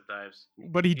infuriating sometimes.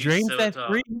 he He's drains so that tall.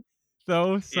 three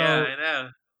though. Yeah, So I know.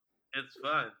 It's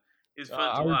fun. It's fun to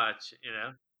our watch.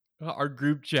 our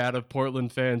group chat of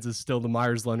Portland fans is still the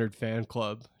Myers Leonard fan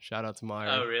club. Shout out to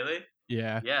Myers. Oh, really?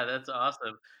 Yeah. Yeah, that's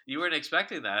awesome. You weren't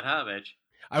expecting that, huh, Mitch?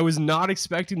 I was not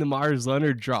expecting the Myers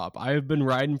Leonard drop. I have been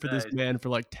riding for this Nice. man for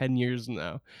like 10 years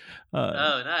now.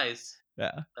 Oh, nice.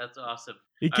 Yeah. That's awesome.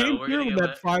 He All right, came well, we're through gonna in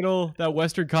get that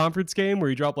Western Conference game where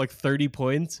he dropped like 30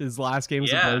 points his last game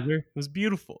as a yeah, Blazer. It was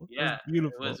beautiful. It was yeah. It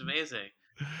beautiful. was amazing.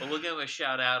 Well, we'll give him a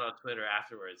shout out on Twitter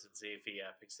afterwards and see if he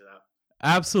picks it up.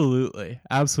 Absolutely.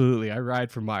 Absolutely. I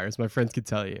ride for Myers. My friends could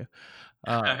tell you.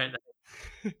 All Uh,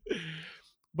 right.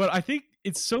 but I think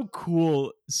it's so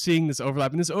cool seeing this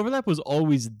overlap. And this overlap was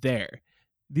always there.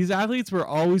 These athletes were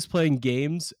always playing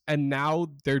games, and now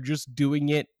they're just doing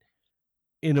it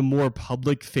in a more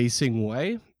public facing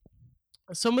way.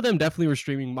 Some of them definitely were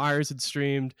streaming. Myers had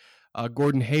streamed.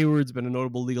 Gordon Hayward's been a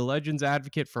notable League of Legends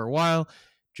advocate for a while.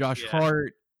 Josh Yeah.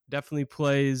 Hart definitely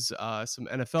plays. Some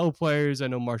NFL players. I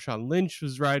know Marshawn Lynch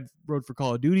rode for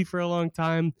Call of Duty for a long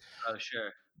time. Oh,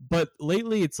 sure. But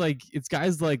lately, it's like it's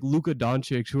guys like Luka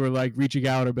Doncic who are like reaching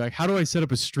out and be like, "How do I set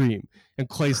up a stream?" And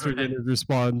Clayster Right. in his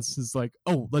response is like,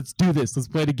 "Oh, let's do this. Let's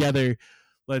play together.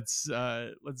 Let's."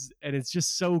 And it's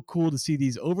just so cool to see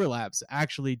these overlaps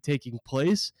actually taking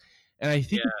place. And I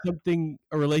think it's Yeah. something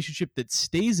a relationship that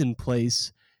stays in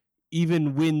place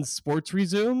even when sports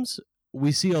resumes.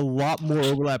 We see a lot more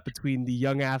overlap between the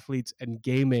young athletes and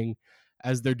gaming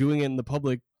as they're doing it in the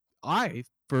public eye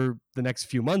for the next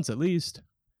few months at least.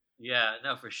 Yeah,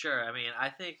 no, for sure. I mean, I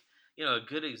think, a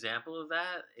good example of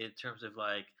that in terms of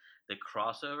like the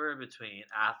crossover between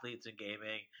athletes and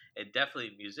gaming and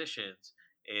definitely musicians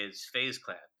is FaZe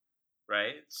Clan,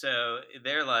 right? So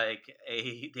they're like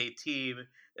a team.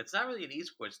 It's not really an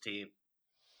esports team.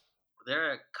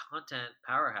 They're a content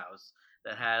powerhouse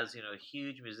that has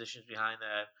huge musicians behind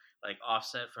that, like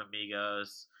Offset from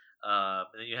Migos. And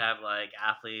then you have like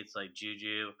athletes like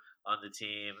Juju on the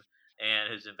team, and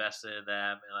who's invested in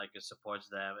them and like supports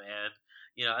them.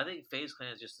 And I think FaZe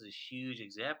Clan is just a huge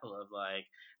example of like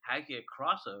how you get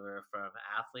crossover from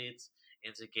athletes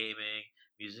into gaming,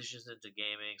 musicians into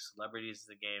gaming, celebrities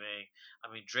into gaming.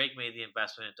 I mean, Drake made the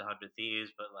investment into 100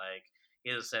 Thieves, but like he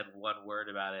hasn't said one word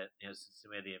about it, since he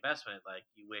made the investment. Like,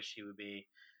 you wish it would be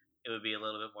a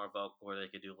little bit more vocal, or they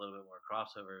could do a little bit more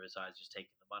crossover besides just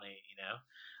taking the money.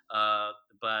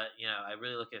 But I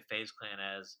really look at FaZe Clan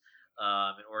as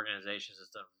an organization that's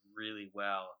done really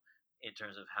well in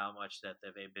terms of how much that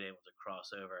they've been able to cross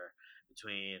over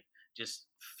between just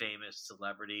famous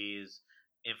celebrities,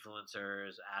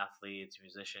 influencers, athletes,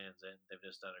 musicians, and they've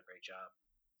just done a great job.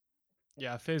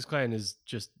 Yeah, FaZe Clan is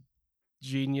just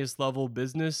genius level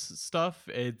business stuff.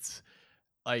 It's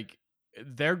like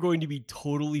they're going to be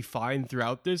totally fine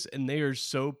throughout this, and they are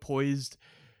so poised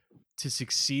to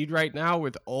succeed right now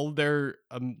with all their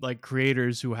like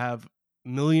creators who have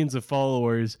millions of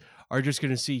followers are just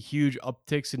going to see huge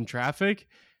upticks in traffic,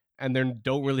 and then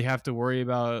don't really have to worry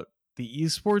about the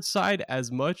esports side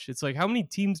as much. It's like, how many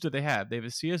teams do they have? They have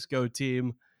a CS:GO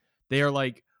team. They are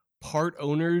like part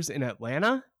owners in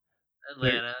Atlanta. They're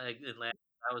Atlanta,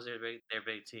 that was their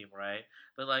big team, right?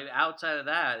 But like outside of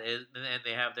that, and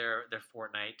they have their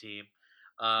Fortnite team.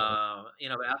 But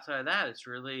outside of that, it's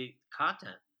really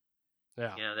content.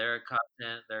 yeah. They're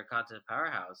a content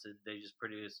powerhouse, and they just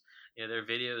produce. Their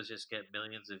videos just get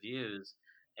millions of views,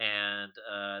 and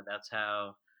that's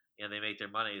how they make their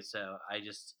money. So I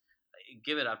just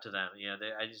give it up to them.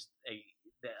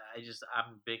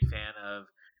 I'm a big fan of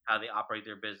how they operate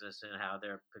their business and how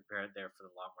they're prepared there for the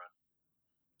long run.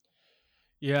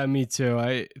 Yeah, me too.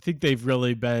 I think they've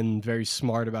really been very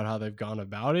smart about how they've gone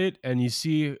about it. And you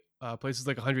see places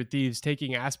like 100 Thieves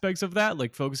taking aspects of that,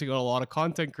 like focusing on a lot of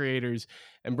content creators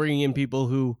and bringing in people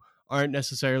who aren't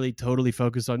necessarily totally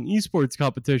focused on esports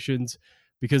competitions,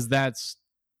 because that's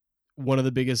one of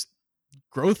the biggest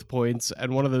growth points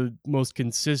and one of the most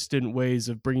consistent ways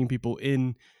of bringing people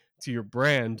in to your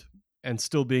brand and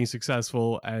still being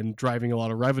successful and driving a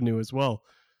lot of revenue as well.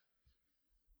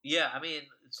 Yeah, I mean,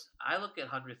 I look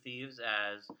at 100 Thieves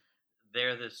as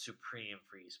they're the supreme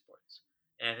for esports,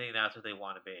 and I think that's what they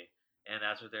want to be, and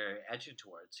that's what they're edging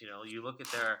towards. You look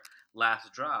at their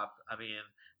last drop. I mean,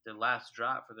 the last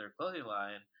drop for their clothing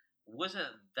line wasn't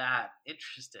that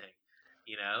interesting,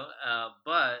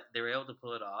 but they were able to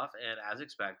pull it off, and as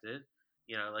expected.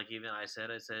 Like even I said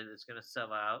it's going to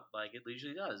sell out like it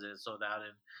usually does, and it sold out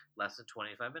in less than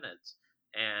 25 minutes,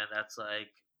 and that's like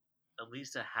at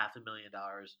least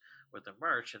 $500,000 worth of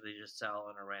merch that they just sell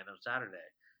on a random Saturday.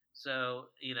 So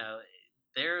they know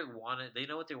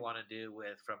what they want to do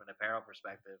with from an apparel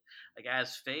perspective. Like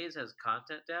as FaZe has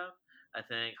content down, I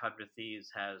think 100 Thieves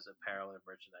has apparel and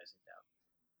merchandising down.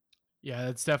 Yeah,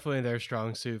 that's definitely their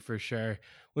strong suit for sure.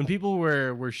 When people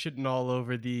were shitting all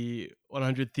over the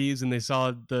 100 Thieves and they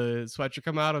saw the sweatshirt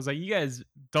come out, I was like, you guys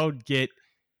don't get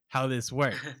how this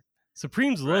works.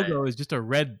 Supreme's Right. logo is just a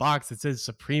red box that says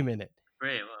Supreme in it.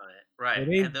 Great on it. Right. It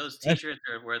And ain't those special. T-shirts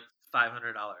are worth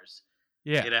 $500.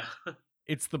 Yeah, You know.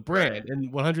 it's the Right. brand.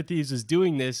 And 100 Thieves is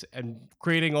doing this and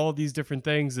creating all these different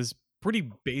things, this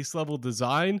pretty base level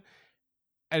design,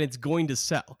 and it's going to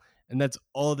sell. And that's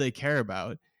all they care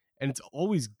about. And it's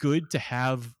always good to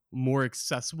have more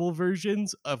accessible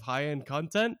versions of high end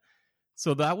content.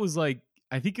 So that was like,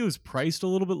 I think it was priced a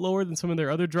little bit lower than some of their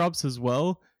other drops as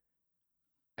well.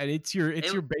 And it's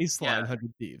It, your baseline yeah.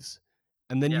 100 Thieves.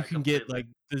 And then you Yeah. can get Completely. like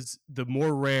this the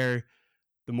more rare,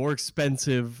 the more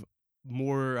expensive,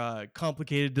 more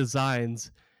complicated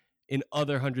designs in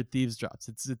other 100 Thieves drops.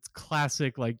 It's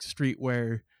classic like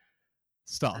streetwear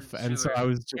stuff. And so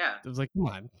Sure. Yeah. I was like, come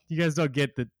on, you guys don't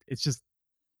get that.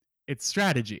 It's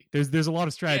strategy. There's a lot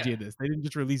of strategy Yeah. in this. They didn't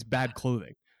just release bad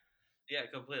clothing. Yeah,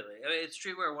 completely. I mean, it's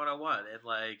streetwear 101, and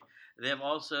like they've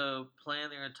also planned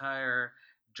their entire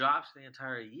drops the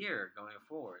entire year going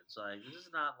forward. So like this is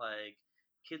not like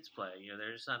kids play.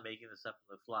 They're just not making this up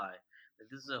on the fly. Like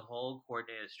this is a whole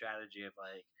coordinated strategy of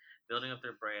like building up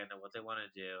their brand and what they want to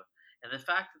do, and the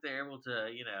fact that they're able to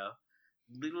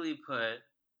literally put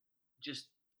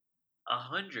just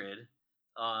 100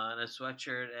 on a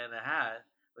sweatshirt and a hat,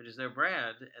 which is their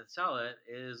brand, and sell it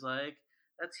is like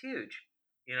that's huge.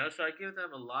 So I give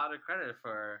them a lot of credit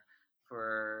for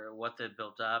what they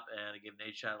built up, and I give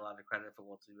Nate Shot a lot of credit for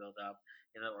what they built up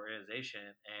in the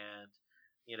organization. And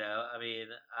I mean,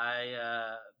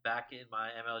 I back in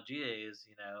my MLG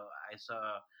days, I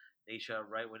saw Nate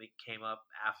Shot right when he came up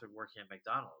after working at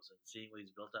McDonald's, and seeing what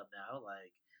he's built up now,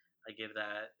 like I give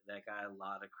that guy a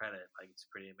lot of credit. Like it's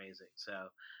pretty amazing.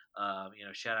 So,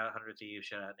 shout out 100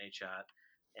 Thieves, shout out Nate Shot,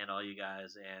 and all you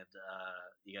guys, and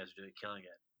you guys are doing killing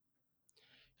it.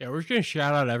 Yeah, we're just gonna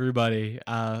shout out everybody.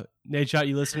 Nate Shot,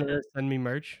 you listen to this, send me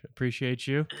merch. Appreciate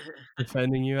you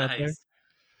defending you out there. Nice.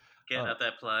 Getting out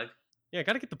that plug. Yeah,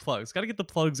 gotta get the plugs. Gotta get the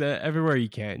plugs everywhere you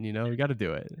can. We gotta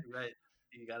do it. Right,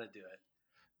 you gotta do it.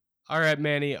 All right,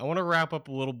 Manny. I want to wrap up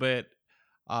a little bit.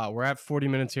 We're at 40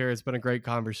 minutes here. It's been a great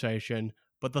conversation.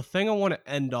 But the thing I want to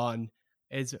end on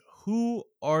is who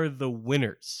are the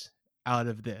winners out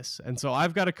of this? And so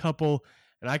I've got a couple,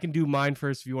 and I can do mine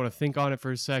first if you want to think on it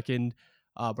for a second.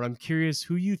 But I'm curious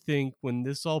who you think when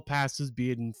this all passes,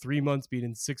 be it in 3 months, be it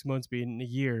in 6 months, be it in a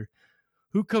year,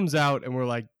 who comes out and we're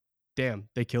like, damn,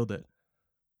 they killed it.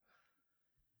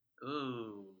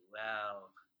 Ooh, wow.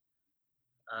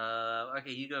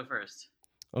 Okay, you go first.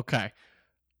 Okay.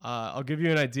 I'll give you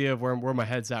an idea of where my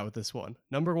head's at with this one.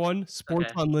 Number one,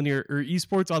 sports on linear or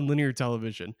esports on linear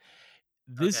television.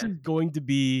 This is going to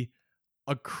be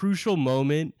a crucial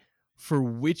moment for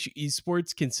which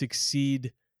esports can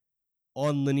succeed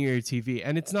on linear TV.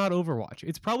 And it's not Overwatch.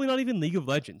 It's probably not even League of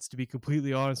Legends, to be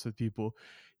completely honest with people.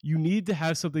 You need to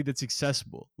have something that's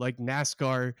accessible, like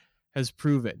NASCAR has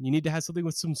proven. You need to have something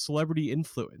with some celebrity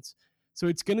influence. So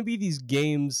it's going to be these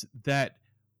games that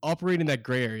operate in that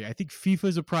gray area. I think FIFA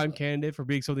is a prime candidate for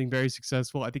being something very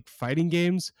successful. I think fighting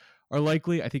games are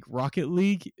likely. I think Rocket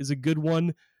League is a good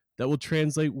one that will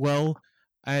translate well.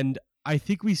 And I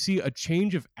think we see a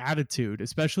change of attitude,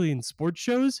 especially in sports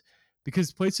shows,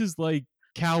 because places like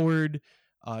Coward,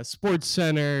 Sports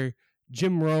Center,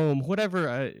 Jim Rome,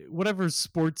 whatever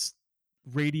sports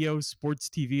radio, sports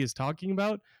TV is talking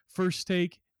about, First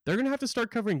Take, they're going to have to start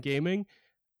covering gaming,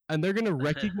 and they're going to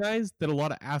recognize that a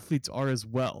lot of athletes are as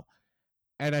well.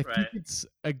 And I think it's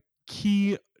a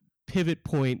key pivot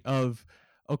point of,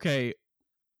 okay,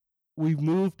 we've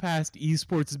moved past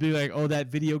esports as being like, oh, that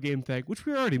video game thing, which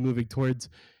we're already moving towards.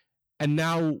 And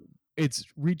now it's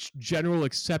reached general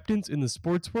acceptance in the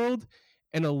sports world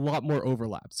and a lot more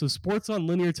overlap. So sports on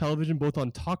linear television, both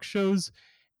on talk shows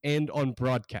and on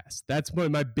broadcast. That's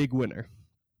my big winner.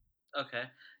 Okay.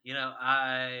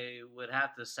 I would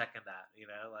have to second that,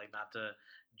 like not to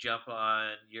jump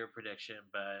on your prediction,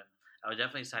 but I would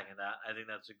definitely second that. I think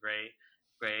that's a great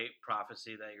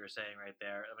prophecy that you were saying right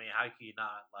there. I mean, how can you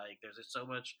not? Like,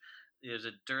 there's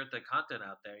a dearth of content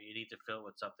out there. You need to fill it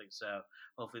with something. So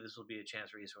hopefully this will be a chance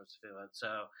for esports to fill it.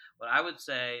 So what I would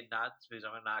say, not because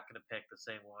I'm not going to pick the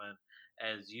same one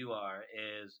as you are,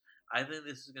 is I think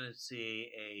this is going to see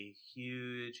a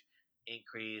huge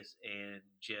increase in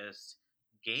just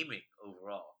gaming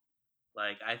overall.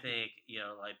 Like I think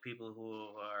like people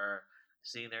who are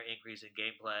seeing their increase in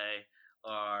gameplay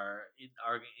are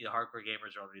hardcore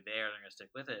gamers are already there. They're going to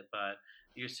stick with it, but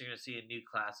you're still going to see a new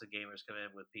class of gamers come in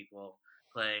with people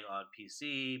playing on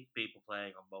PC, people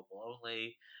playing on mobile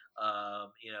only.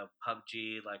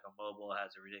 PUBG, like on mobile,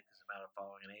 has a ridiculous amount of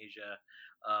following in Asia.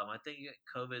 I think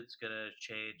COVID's going to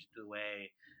change the way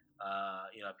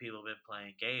people have been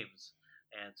playing games.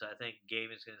 And so I think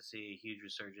gaming is going to see a huge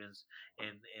resurgence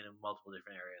in multiple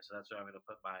different areas. So that's where I'm going to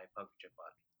put my poker chip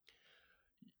on.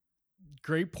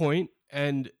 Great point.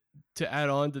 And to add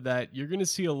on to that, you're going to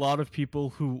see a lot of people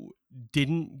who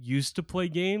didn't used to play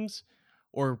games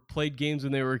or played games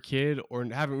when they were a kid or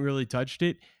haven't really touched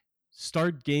it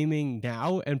start gaming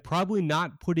now and probably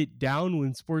not put it down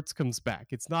when sports comes back.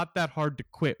 It's not that hard to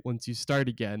quit once you start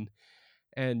again.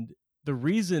 And the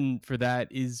reason for that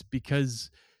is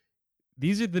because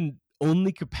these are the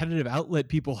only competitive outlet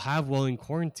people have while in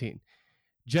quarantine.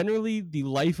 Generally, the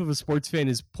life of a sports fan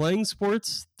is playing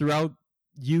sports throughout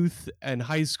youth and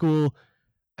high school,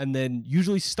 and then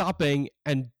usually stopping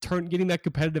and getting that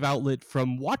competitive outlet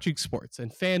from watching sports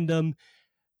and fandom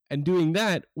and doing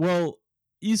that. Well,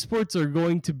 esports are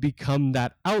going to become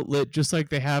that outlet just like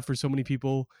they have for so many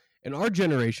people in our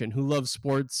generation who love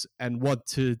sports and want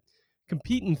to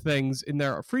compete in things in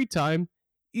their free time,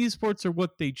 esports are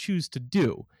what they choose to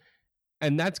do.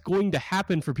 And that's going to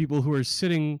happen for people who are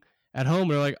sitting at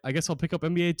home and are like, I guess I'll pick up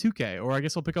NBA 2K, or I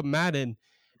guess I'll pick up Madden.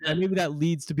 And maybe that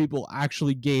leads to people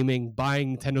actually gaming,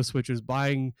 buying Nintendo Switches,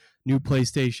 buying new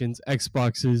PlayStations,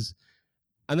 Xboxes,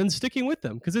 and then sticking with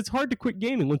them, because it's hard to quit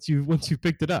gaming once you've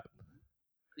picked it up.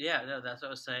 Yeah, no, that's what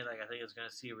I was saying. Like, I think it's going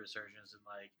to see a resurgence,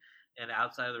 and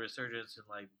outside of the resurgence, and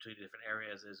like between different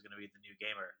areas, is going to be the new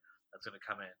gamer that's going to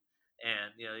come in.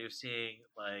 And you're seeing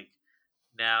like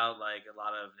now like a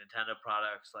lot of Nintendo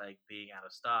products like being out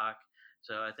of stock.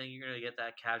 So I think you're going to get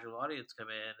that casual audience come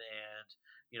in and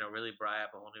really buy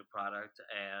up a whole new product,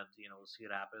 and we'll see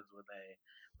what happens when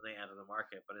they enter the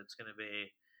market. But it's going to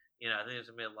be, I think there's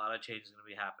going to be a lot of changes going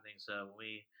to be happening. So when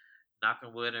we knock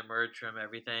on wood emerge from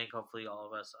everything, hopefully all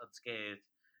of us unscathed,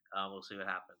 we'll see what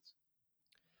happens.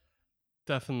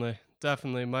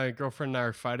 Definitely. My girlfriend and I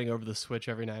are fighting over the Switch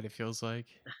every night, it feels like.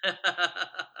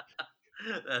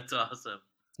 That's awesome.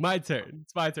 It's my turn.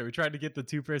 We tried to get the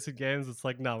two-person games. It's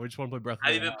like, no, we just want to play Breath of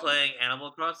the Have Wild. you been playing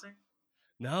Animal Crossing?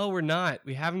 No, we're not.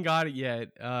 We haven't got it yet.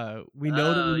 We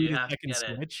know that we need a second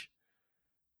Switch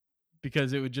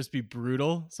because it would just be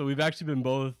brutal. So we've actually been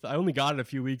both. I only got it a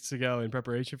few weeks ago in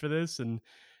preparation for this, and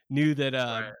knew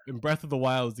that in Breath of the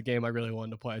Wild is the game I really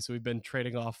wanted to play. So we've been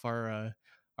trading off our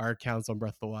accounts on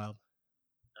Breath of the Wild.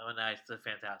 Oh, nice. It's a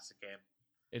fantastic game.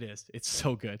 It is. It's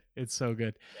so good. It's so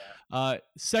good. Yeah.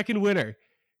 Second winner,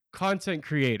 content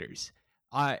creators.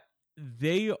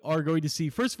 They are going to see,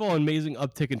 first of all, an amazing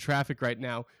uptick in traffic right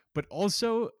now, but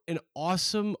also an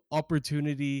awesome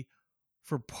opportunity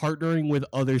for partnering with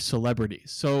other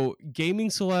celebrities. So gaming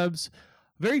celebs,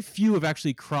 very few have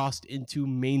actually crossed into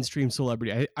mainstream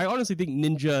celebrity. I honestly think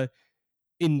Ninja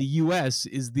in the US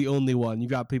is the only one.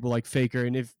 You've got people like Faker,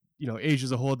 and if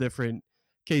Asia's a whole different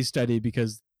case study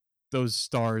because those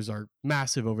stars are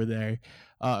massive over there.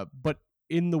 But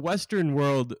in the Western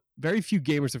world, very few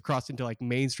gamers have crossed into like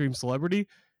mainstream celebrity.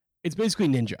 It's basically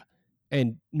Ninja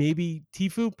and maybe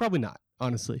Tfue, probably not,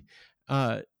 honestly.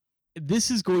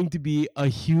 This is going to be a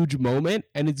huge moment,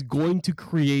 and it's going to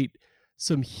create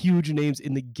some huge names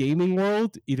in the gaming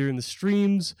world, either in the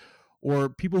streams or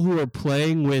people who are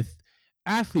playing with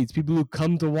athletes, people who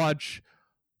come to watch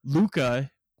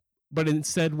Luca, but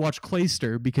instead watch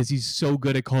Clayster because he's so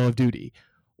good at Call of Duty,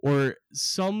 or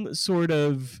some sort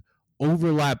of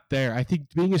overlap there. I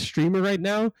think being a streamer right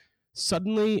now,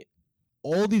 suddenly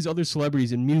all these other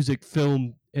celebrities in music,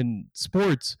 film, and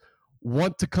sports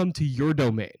want to come to your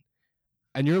domain.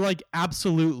 And you're like,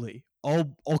 absolutely,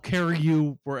 I'll carry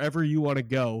you wherever you want to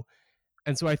go.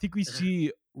 And so I think we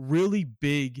see really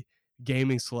big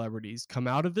gaming celebrities come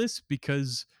out of this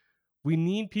because we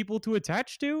need people to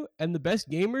attach to, and the best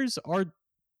gamers are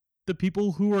the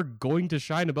people who are going to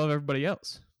shine above everybody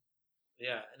else.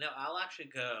 Yeah, no, I'll actually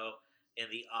go in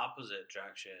the opposite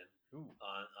direction on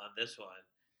this one,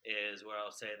 is where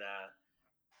I'll say that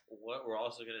what we're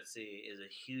also going to see is a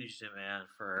huge demand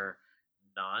for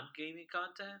non-gaming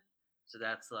content. So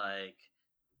that's like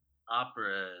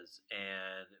operas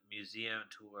and museum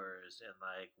tours and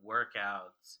like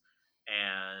workouts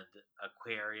and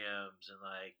aquariums and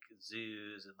like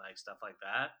zoos and like stuff like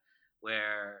that,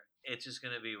 where it's just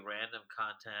going to be random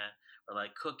content, or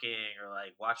like cooking, or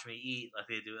like watch me eat like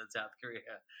they do in South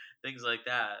Korea, things like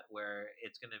that, where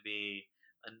it's going to be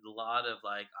a lot of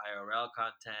like IRL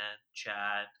content,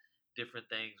 chat, different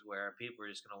things where people are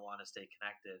just going to want to stay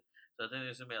connected. So I think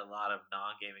there's going to be a lot of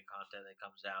non-gaming content that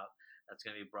comes out that's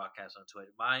going to be broadcast on Twitch.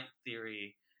 My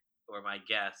theory, or my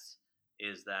guess,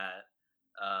 is that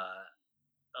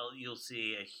you'll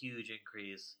see a huge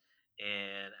increase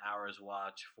in hours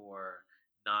watched for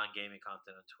non-gaming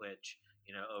content on Twitch,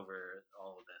 over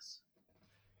all of this.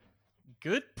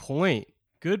 Good point.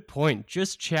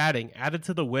 Just chatting added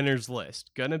to the winners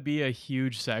list. Gonna be a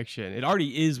huge section. It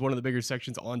already is one of the bigger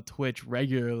sections on Twitch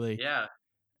regularly. Yeah.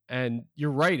 And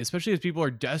you're right, especially as people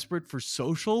are desperate for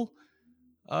social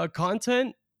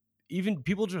content, even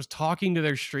people just talking to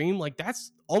their stream, like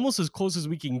that's almost as close as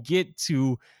we can get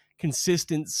to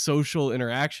consistent social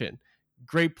interaction.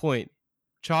 Great point.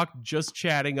 Chalk just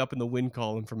chatting up in the win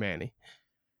column for Manny.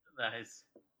 Nice.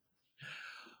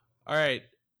 All right.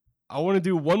 I want to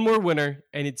do one more winner,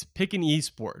 and it's pick an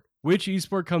esport. Which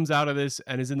esport comes out of this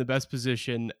and is in the best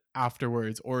position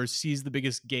afterwards, or sees the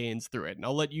biggest gains through it? And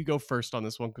I'll let you go first on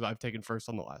this one because I've taken first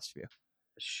on the last few.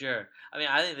 Sure. I mean,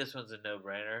 I think this one's a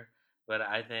no-brainer, but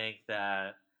I think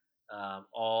that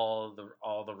all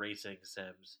the racing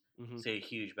sims see a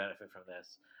huge benefit from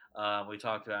this. We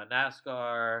talked about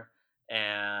NASCAR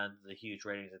and the huge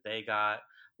ratings that they got.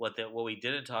 what we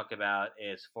didn't talk about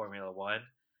is Formula One,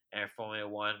 and Formula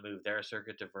One moved their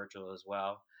circuit to virtual as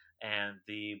well. And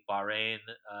the Bahrain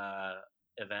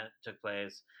event took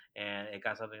place, and it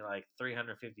got something like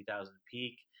 350,000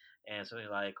 peak, and something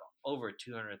like over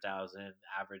 200,000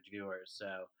 average viewers.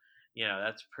 So,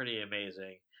 that's pretty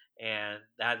amazing. And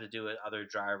that had to do with other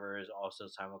drivers also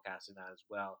simulcasting that as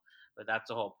well. But that's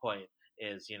the whole point.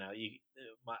 Is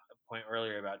my point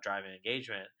earlier about driving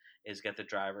engagement is get the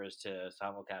drivers to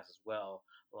simulcast as well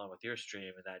along with your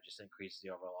stream, and that just increases the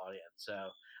overall audience. So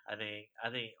I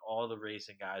think all the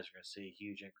racing guys are going to see a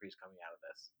huge increase coming out of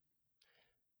this.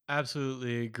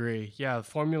 Absolutely agree. Yeah,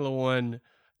 Formula One,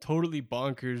 totally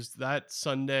bonkers. That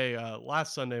Sunday,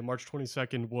 last Sunday, March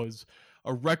 22nd, was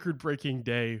a record breaking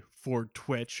day for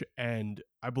Twitch. And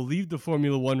I believe the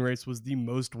Formula One race was the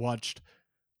most watched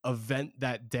event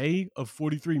that day of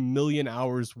 43 million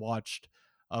hours watched.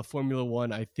 Formula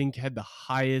One, I think, had the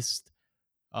highest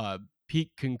uh,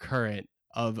 peak concurrent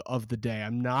of the day.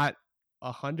 I'm not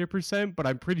 100%, but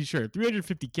I'm pretty sure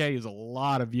 350K is a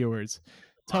lot of viewers.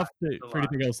 A lot, Tough a for lot.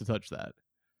 anything else to touch that.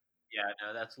 Yeah,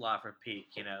 no, that's a lot for peak.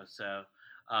 So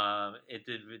it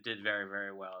did very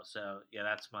very well. So yeah,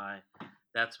 that's my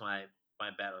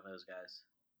bet on those guys.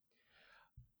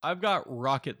 I've got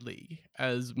Rocket League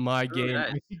as my Ooh, game. nice.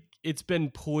 I think it's been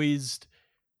poised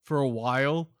for a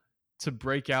while to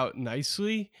break out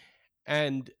nicely,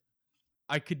 and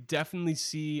I could definitely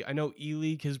see. I know E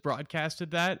League has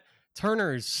broadcasted that.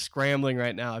 Turner is scrambling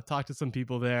right now. I've talked to some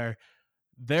people there.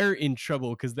 They're in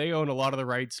trouble because they own a lot of the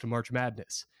rights to March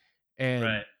Madness, and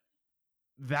Right,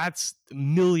 that's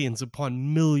millions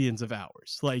upon millions of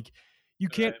hours. Like, you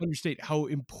can't right, understate how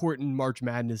important March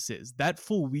Madness is. That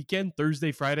full weekend,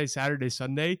 Thursday, Friday, Saturday,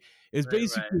 Sunday, is right.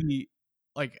 basically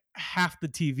like half the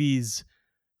TVs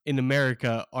in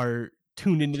America are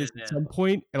tuned into this Tuned at in. some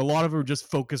point, and a lot of them are just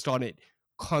focused on it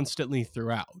constantly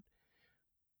throughout.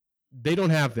 They don't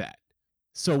have that.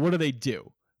 So what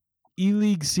do? E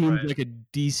League seems Right, like a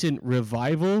decent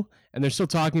revival, and they're still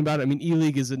talking about it. I mean, E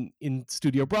League is an in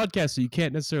studio broadcast, so you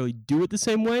can't necessarily do it the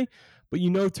same way, but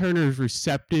Turner is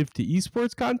receptive to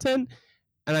esports content,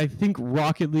 and I think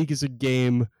Rocket League is a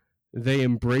game they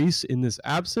embrace in this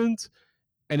absence,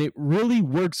 and it really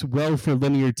works well for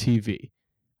linear TV.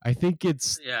 I think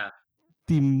it's yeah,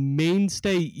 the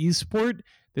mainstay esport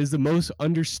that is the most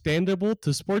understandable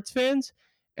to sports fans,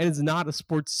 and it's not a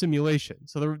sports simulation.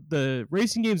 So the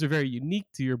racing games are very unique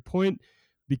to your point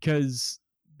because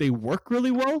they work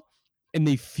really well and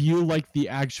they feel like the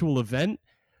actual event.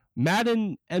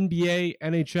 Madden, NBA,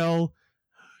 NHL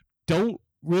don't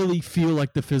really feel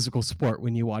like the physical sport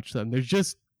when you watch them. There's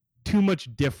just too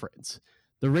much difference.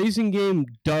 The racing game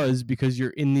does because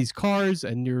you're in these cars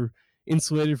and you're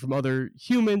insulated from other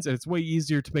humans, and it's way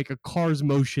easier to make a car's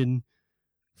motion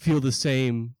feel the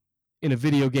same in a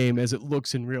video game as it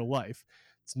looks in real life.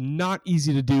 It's not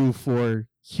easy to do for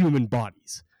human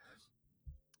bodies.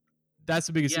 That's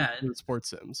the biggest issue yeah, with sports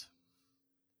sims.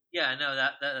 yeah. No,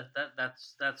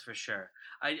 that's for sure.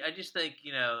 I just think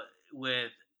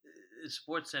with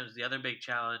sports sims, the other big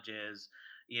challenge is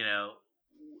you know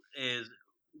is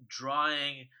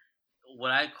drawing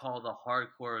what I call the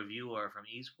hardcore viewer from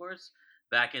esports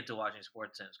back into watching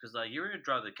sports sims, because like you're gonna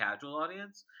draw the casual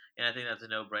audience, and I think that's a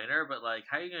no brainer. But like,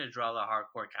 how are you gonna draw the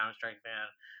hardcore Counter Strike fan,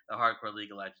 the hardcore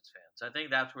League of Legends fan? So I think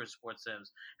that's where sports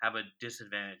sims have a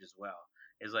disadvantage as well.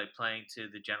 Is like playing to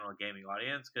the general gaming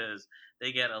audience because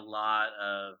they get a lot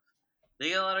of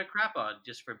crap on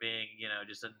just for being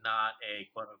just a not a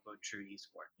quote unquote true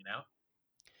esport.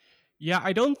 Yeah,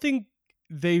 I don't think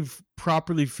they've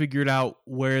properly figured out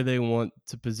where they want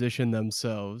to position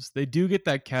themselves. They do get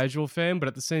that casual fan, but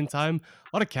at the same time,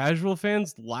 a lot of casual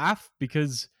fans laugh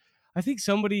because I think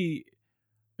it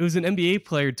was an NBA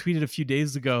player tweeted a few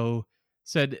days ago,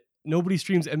 said nobody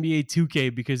streams NBA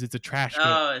 2K because it's a trash game.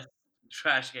 Oh, it's a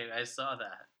trash game. I saw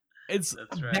that. It's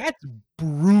That's right. That's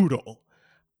brutal.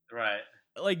 Right.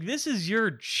 Like, this is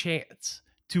your chance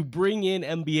to bring in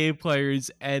NBA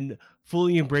players and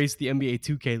fully embrace the NBA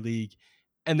 2K league,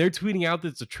 and they're tweeting out that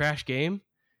it's a trash game.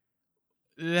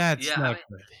 That's Yeah, I not mean,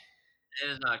 good. it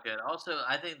is not good. Also,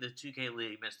 I think the 2K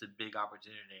League missed a big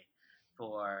opportunity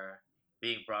for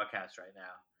being broadcast right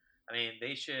now. I mean,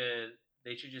 they should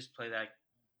just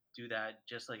do that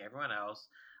just like everyone else.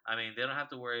 I mean, they don't have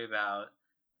to worry about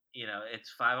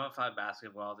it's 5-on-5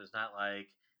 basketball. There's not like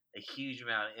a huge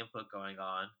amount of input going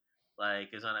on.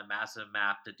 Like, there's not a massive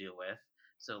map to deal with.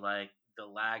 So like the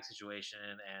lag situation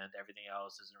and everything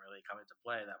else isn't really coming to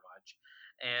play that much.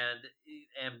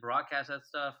 And broadcast that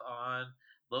stuff on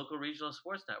local regional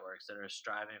sports networks that are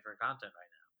striving for content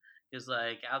right now. Because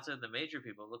like outside the major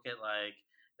people, look at like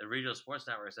the regional sports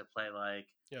networks that play like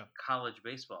Yeah. college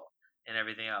baseball and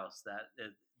everything else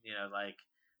like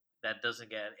that doesn't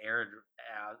get aired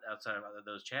outside of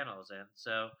those channels. And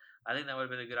so I think that would have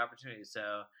been a good opportunity.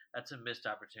 So that's a missed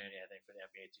opportunity, I think, for the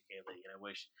NBA 2K League, and I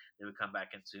wish they would come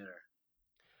back in sooner.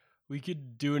 We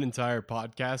could do an entire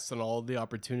podcast on all the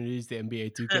opportunities the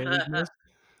NBA 2K League missed.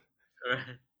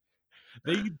 Right.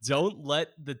 They don't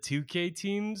let the 2K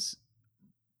teams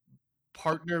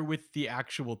partner with the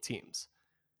actual teams.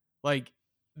 Like,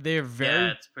 they're very...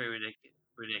 Yeah, it's pretty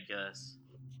ridiculous.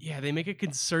 Yeah, they make a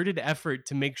concerted effort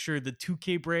to make sure the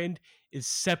 2K brand is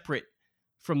separate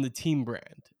from the team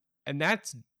brand. And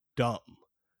that's dumb.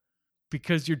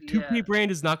 Because your 2K Yeah, brand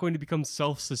is not going to become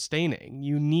self-sustaining.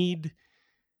 You need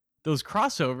those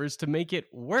crossovers to make it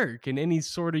work in any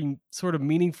sort of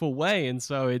meaningful way. And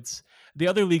so it's... the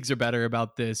other leagues are better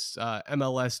about this.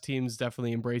 MLS teams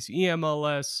definitely embrace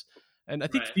EMLS. And I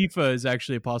think right. FIFA is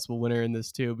actually a possible winner in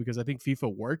this too, because I think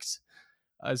FIFA works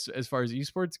as far as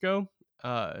esports go.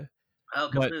 Oh,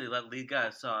 But completely. That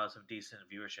Liga saw some decent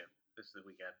viewership this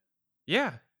weekend.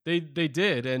 yeah, they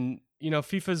did. And,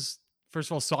 FIFA's... first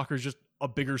of all, soccer is just a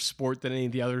bigger sport than any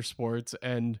of the other sports.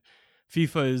 And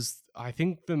FIFA is, I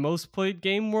think, the most played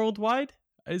game worldwide.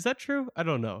 Is that true? I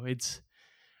don't know. It's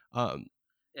It's one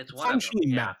of them. functionally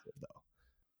Yeah. massive, though.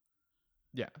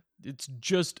 Yeah, it's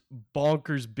just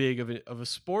bonkers big of a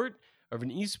sport, of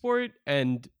an esport.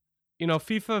 And,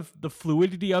 FIFA, the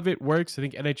fluidity of it works. I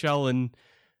think NHL and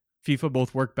FIFA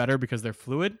both work better because they're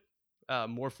fluid,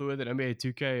 more fluid than NBA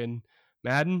 2K and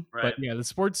Madden. But Right. yeah, the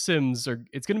sports sims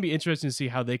it's going to be interesting to see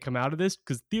how they come out of this,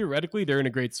 because theoretically they're in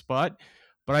a great spot,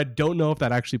 but I don't know if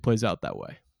that actually plays out that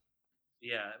way.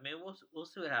 Yeah, I mean, we'll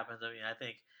see what happens. I mean, I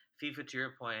think FIFA, to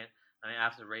your point, I mean,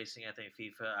 after racing, I think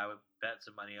FIFA, I would bet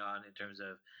some money on in terms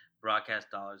of broadcast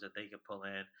dollars that they could pull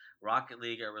in. Rocket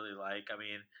League, I really like. I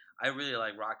mean, I really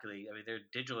like Rocket League. I mean, their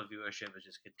digital viewership has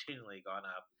just continually gone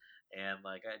up, and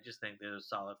like I just think there's a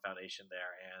solid foundation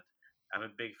there. And I'm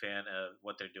a big fan of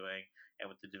what they're doing and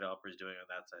what the developers doing on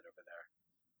that side over there.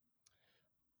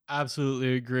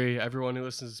 Absolutely agree. Everyone who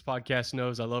listens to this podcast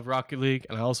knows I love Rocket League,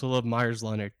 and I also love Myers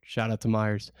Leonard. Shout out to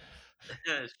Myers.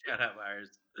 Shout out Myers.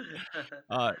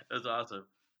 Uh, That was awesome.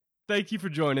 Thank you for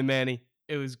joining, Manny.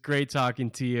 It was great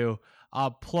talking to you.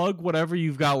 Plug whatever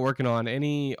you've got working on.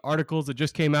 Any articles that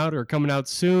just came out or coming out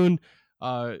soon.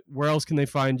 Where else can they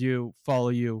find you, follow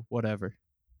you, whatever?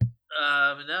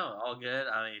 No, all good.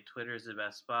 I mean, Twitter is the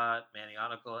best spot. Manny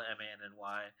Onicle,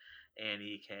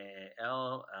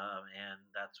 MANNYANEKAL, and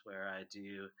that's where I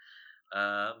do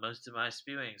most of my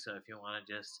spewing. So if you want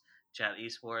to just chat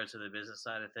esports or the business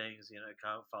side of things,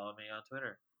 come follow me on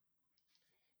Twitter.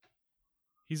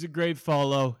 He's a great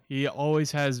follow. He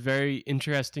always has very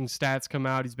interesting stats come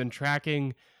out. He's been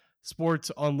tracking sports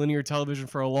on linear television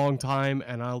for a long time,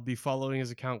 and I'll be following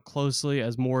his account closely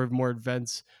as more and more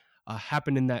events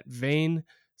happen in that vein.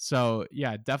 So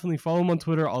yeah, definitely follow him on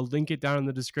Twitter. I'll link it down in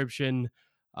the description,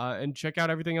 and check out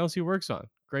everything else he works on.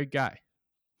 Great guy.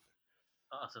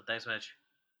 Awesome. Thanks, Mitch.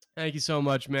 Thank you so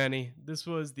much, Manny. This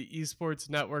was the Esports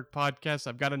Network podcast.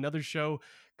 I've got another show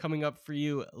coming up for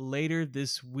you later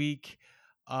this week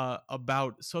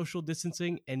about social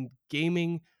distancing and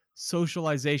gaming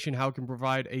socialization, how it can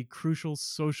provide a crucial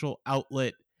social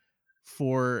outlet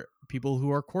for people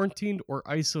who are quarantined or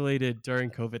isolated during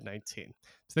COVID-19.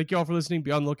 So thank you all for listening.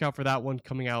 Be on the lookout for that one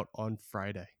coming out on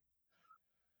Friday.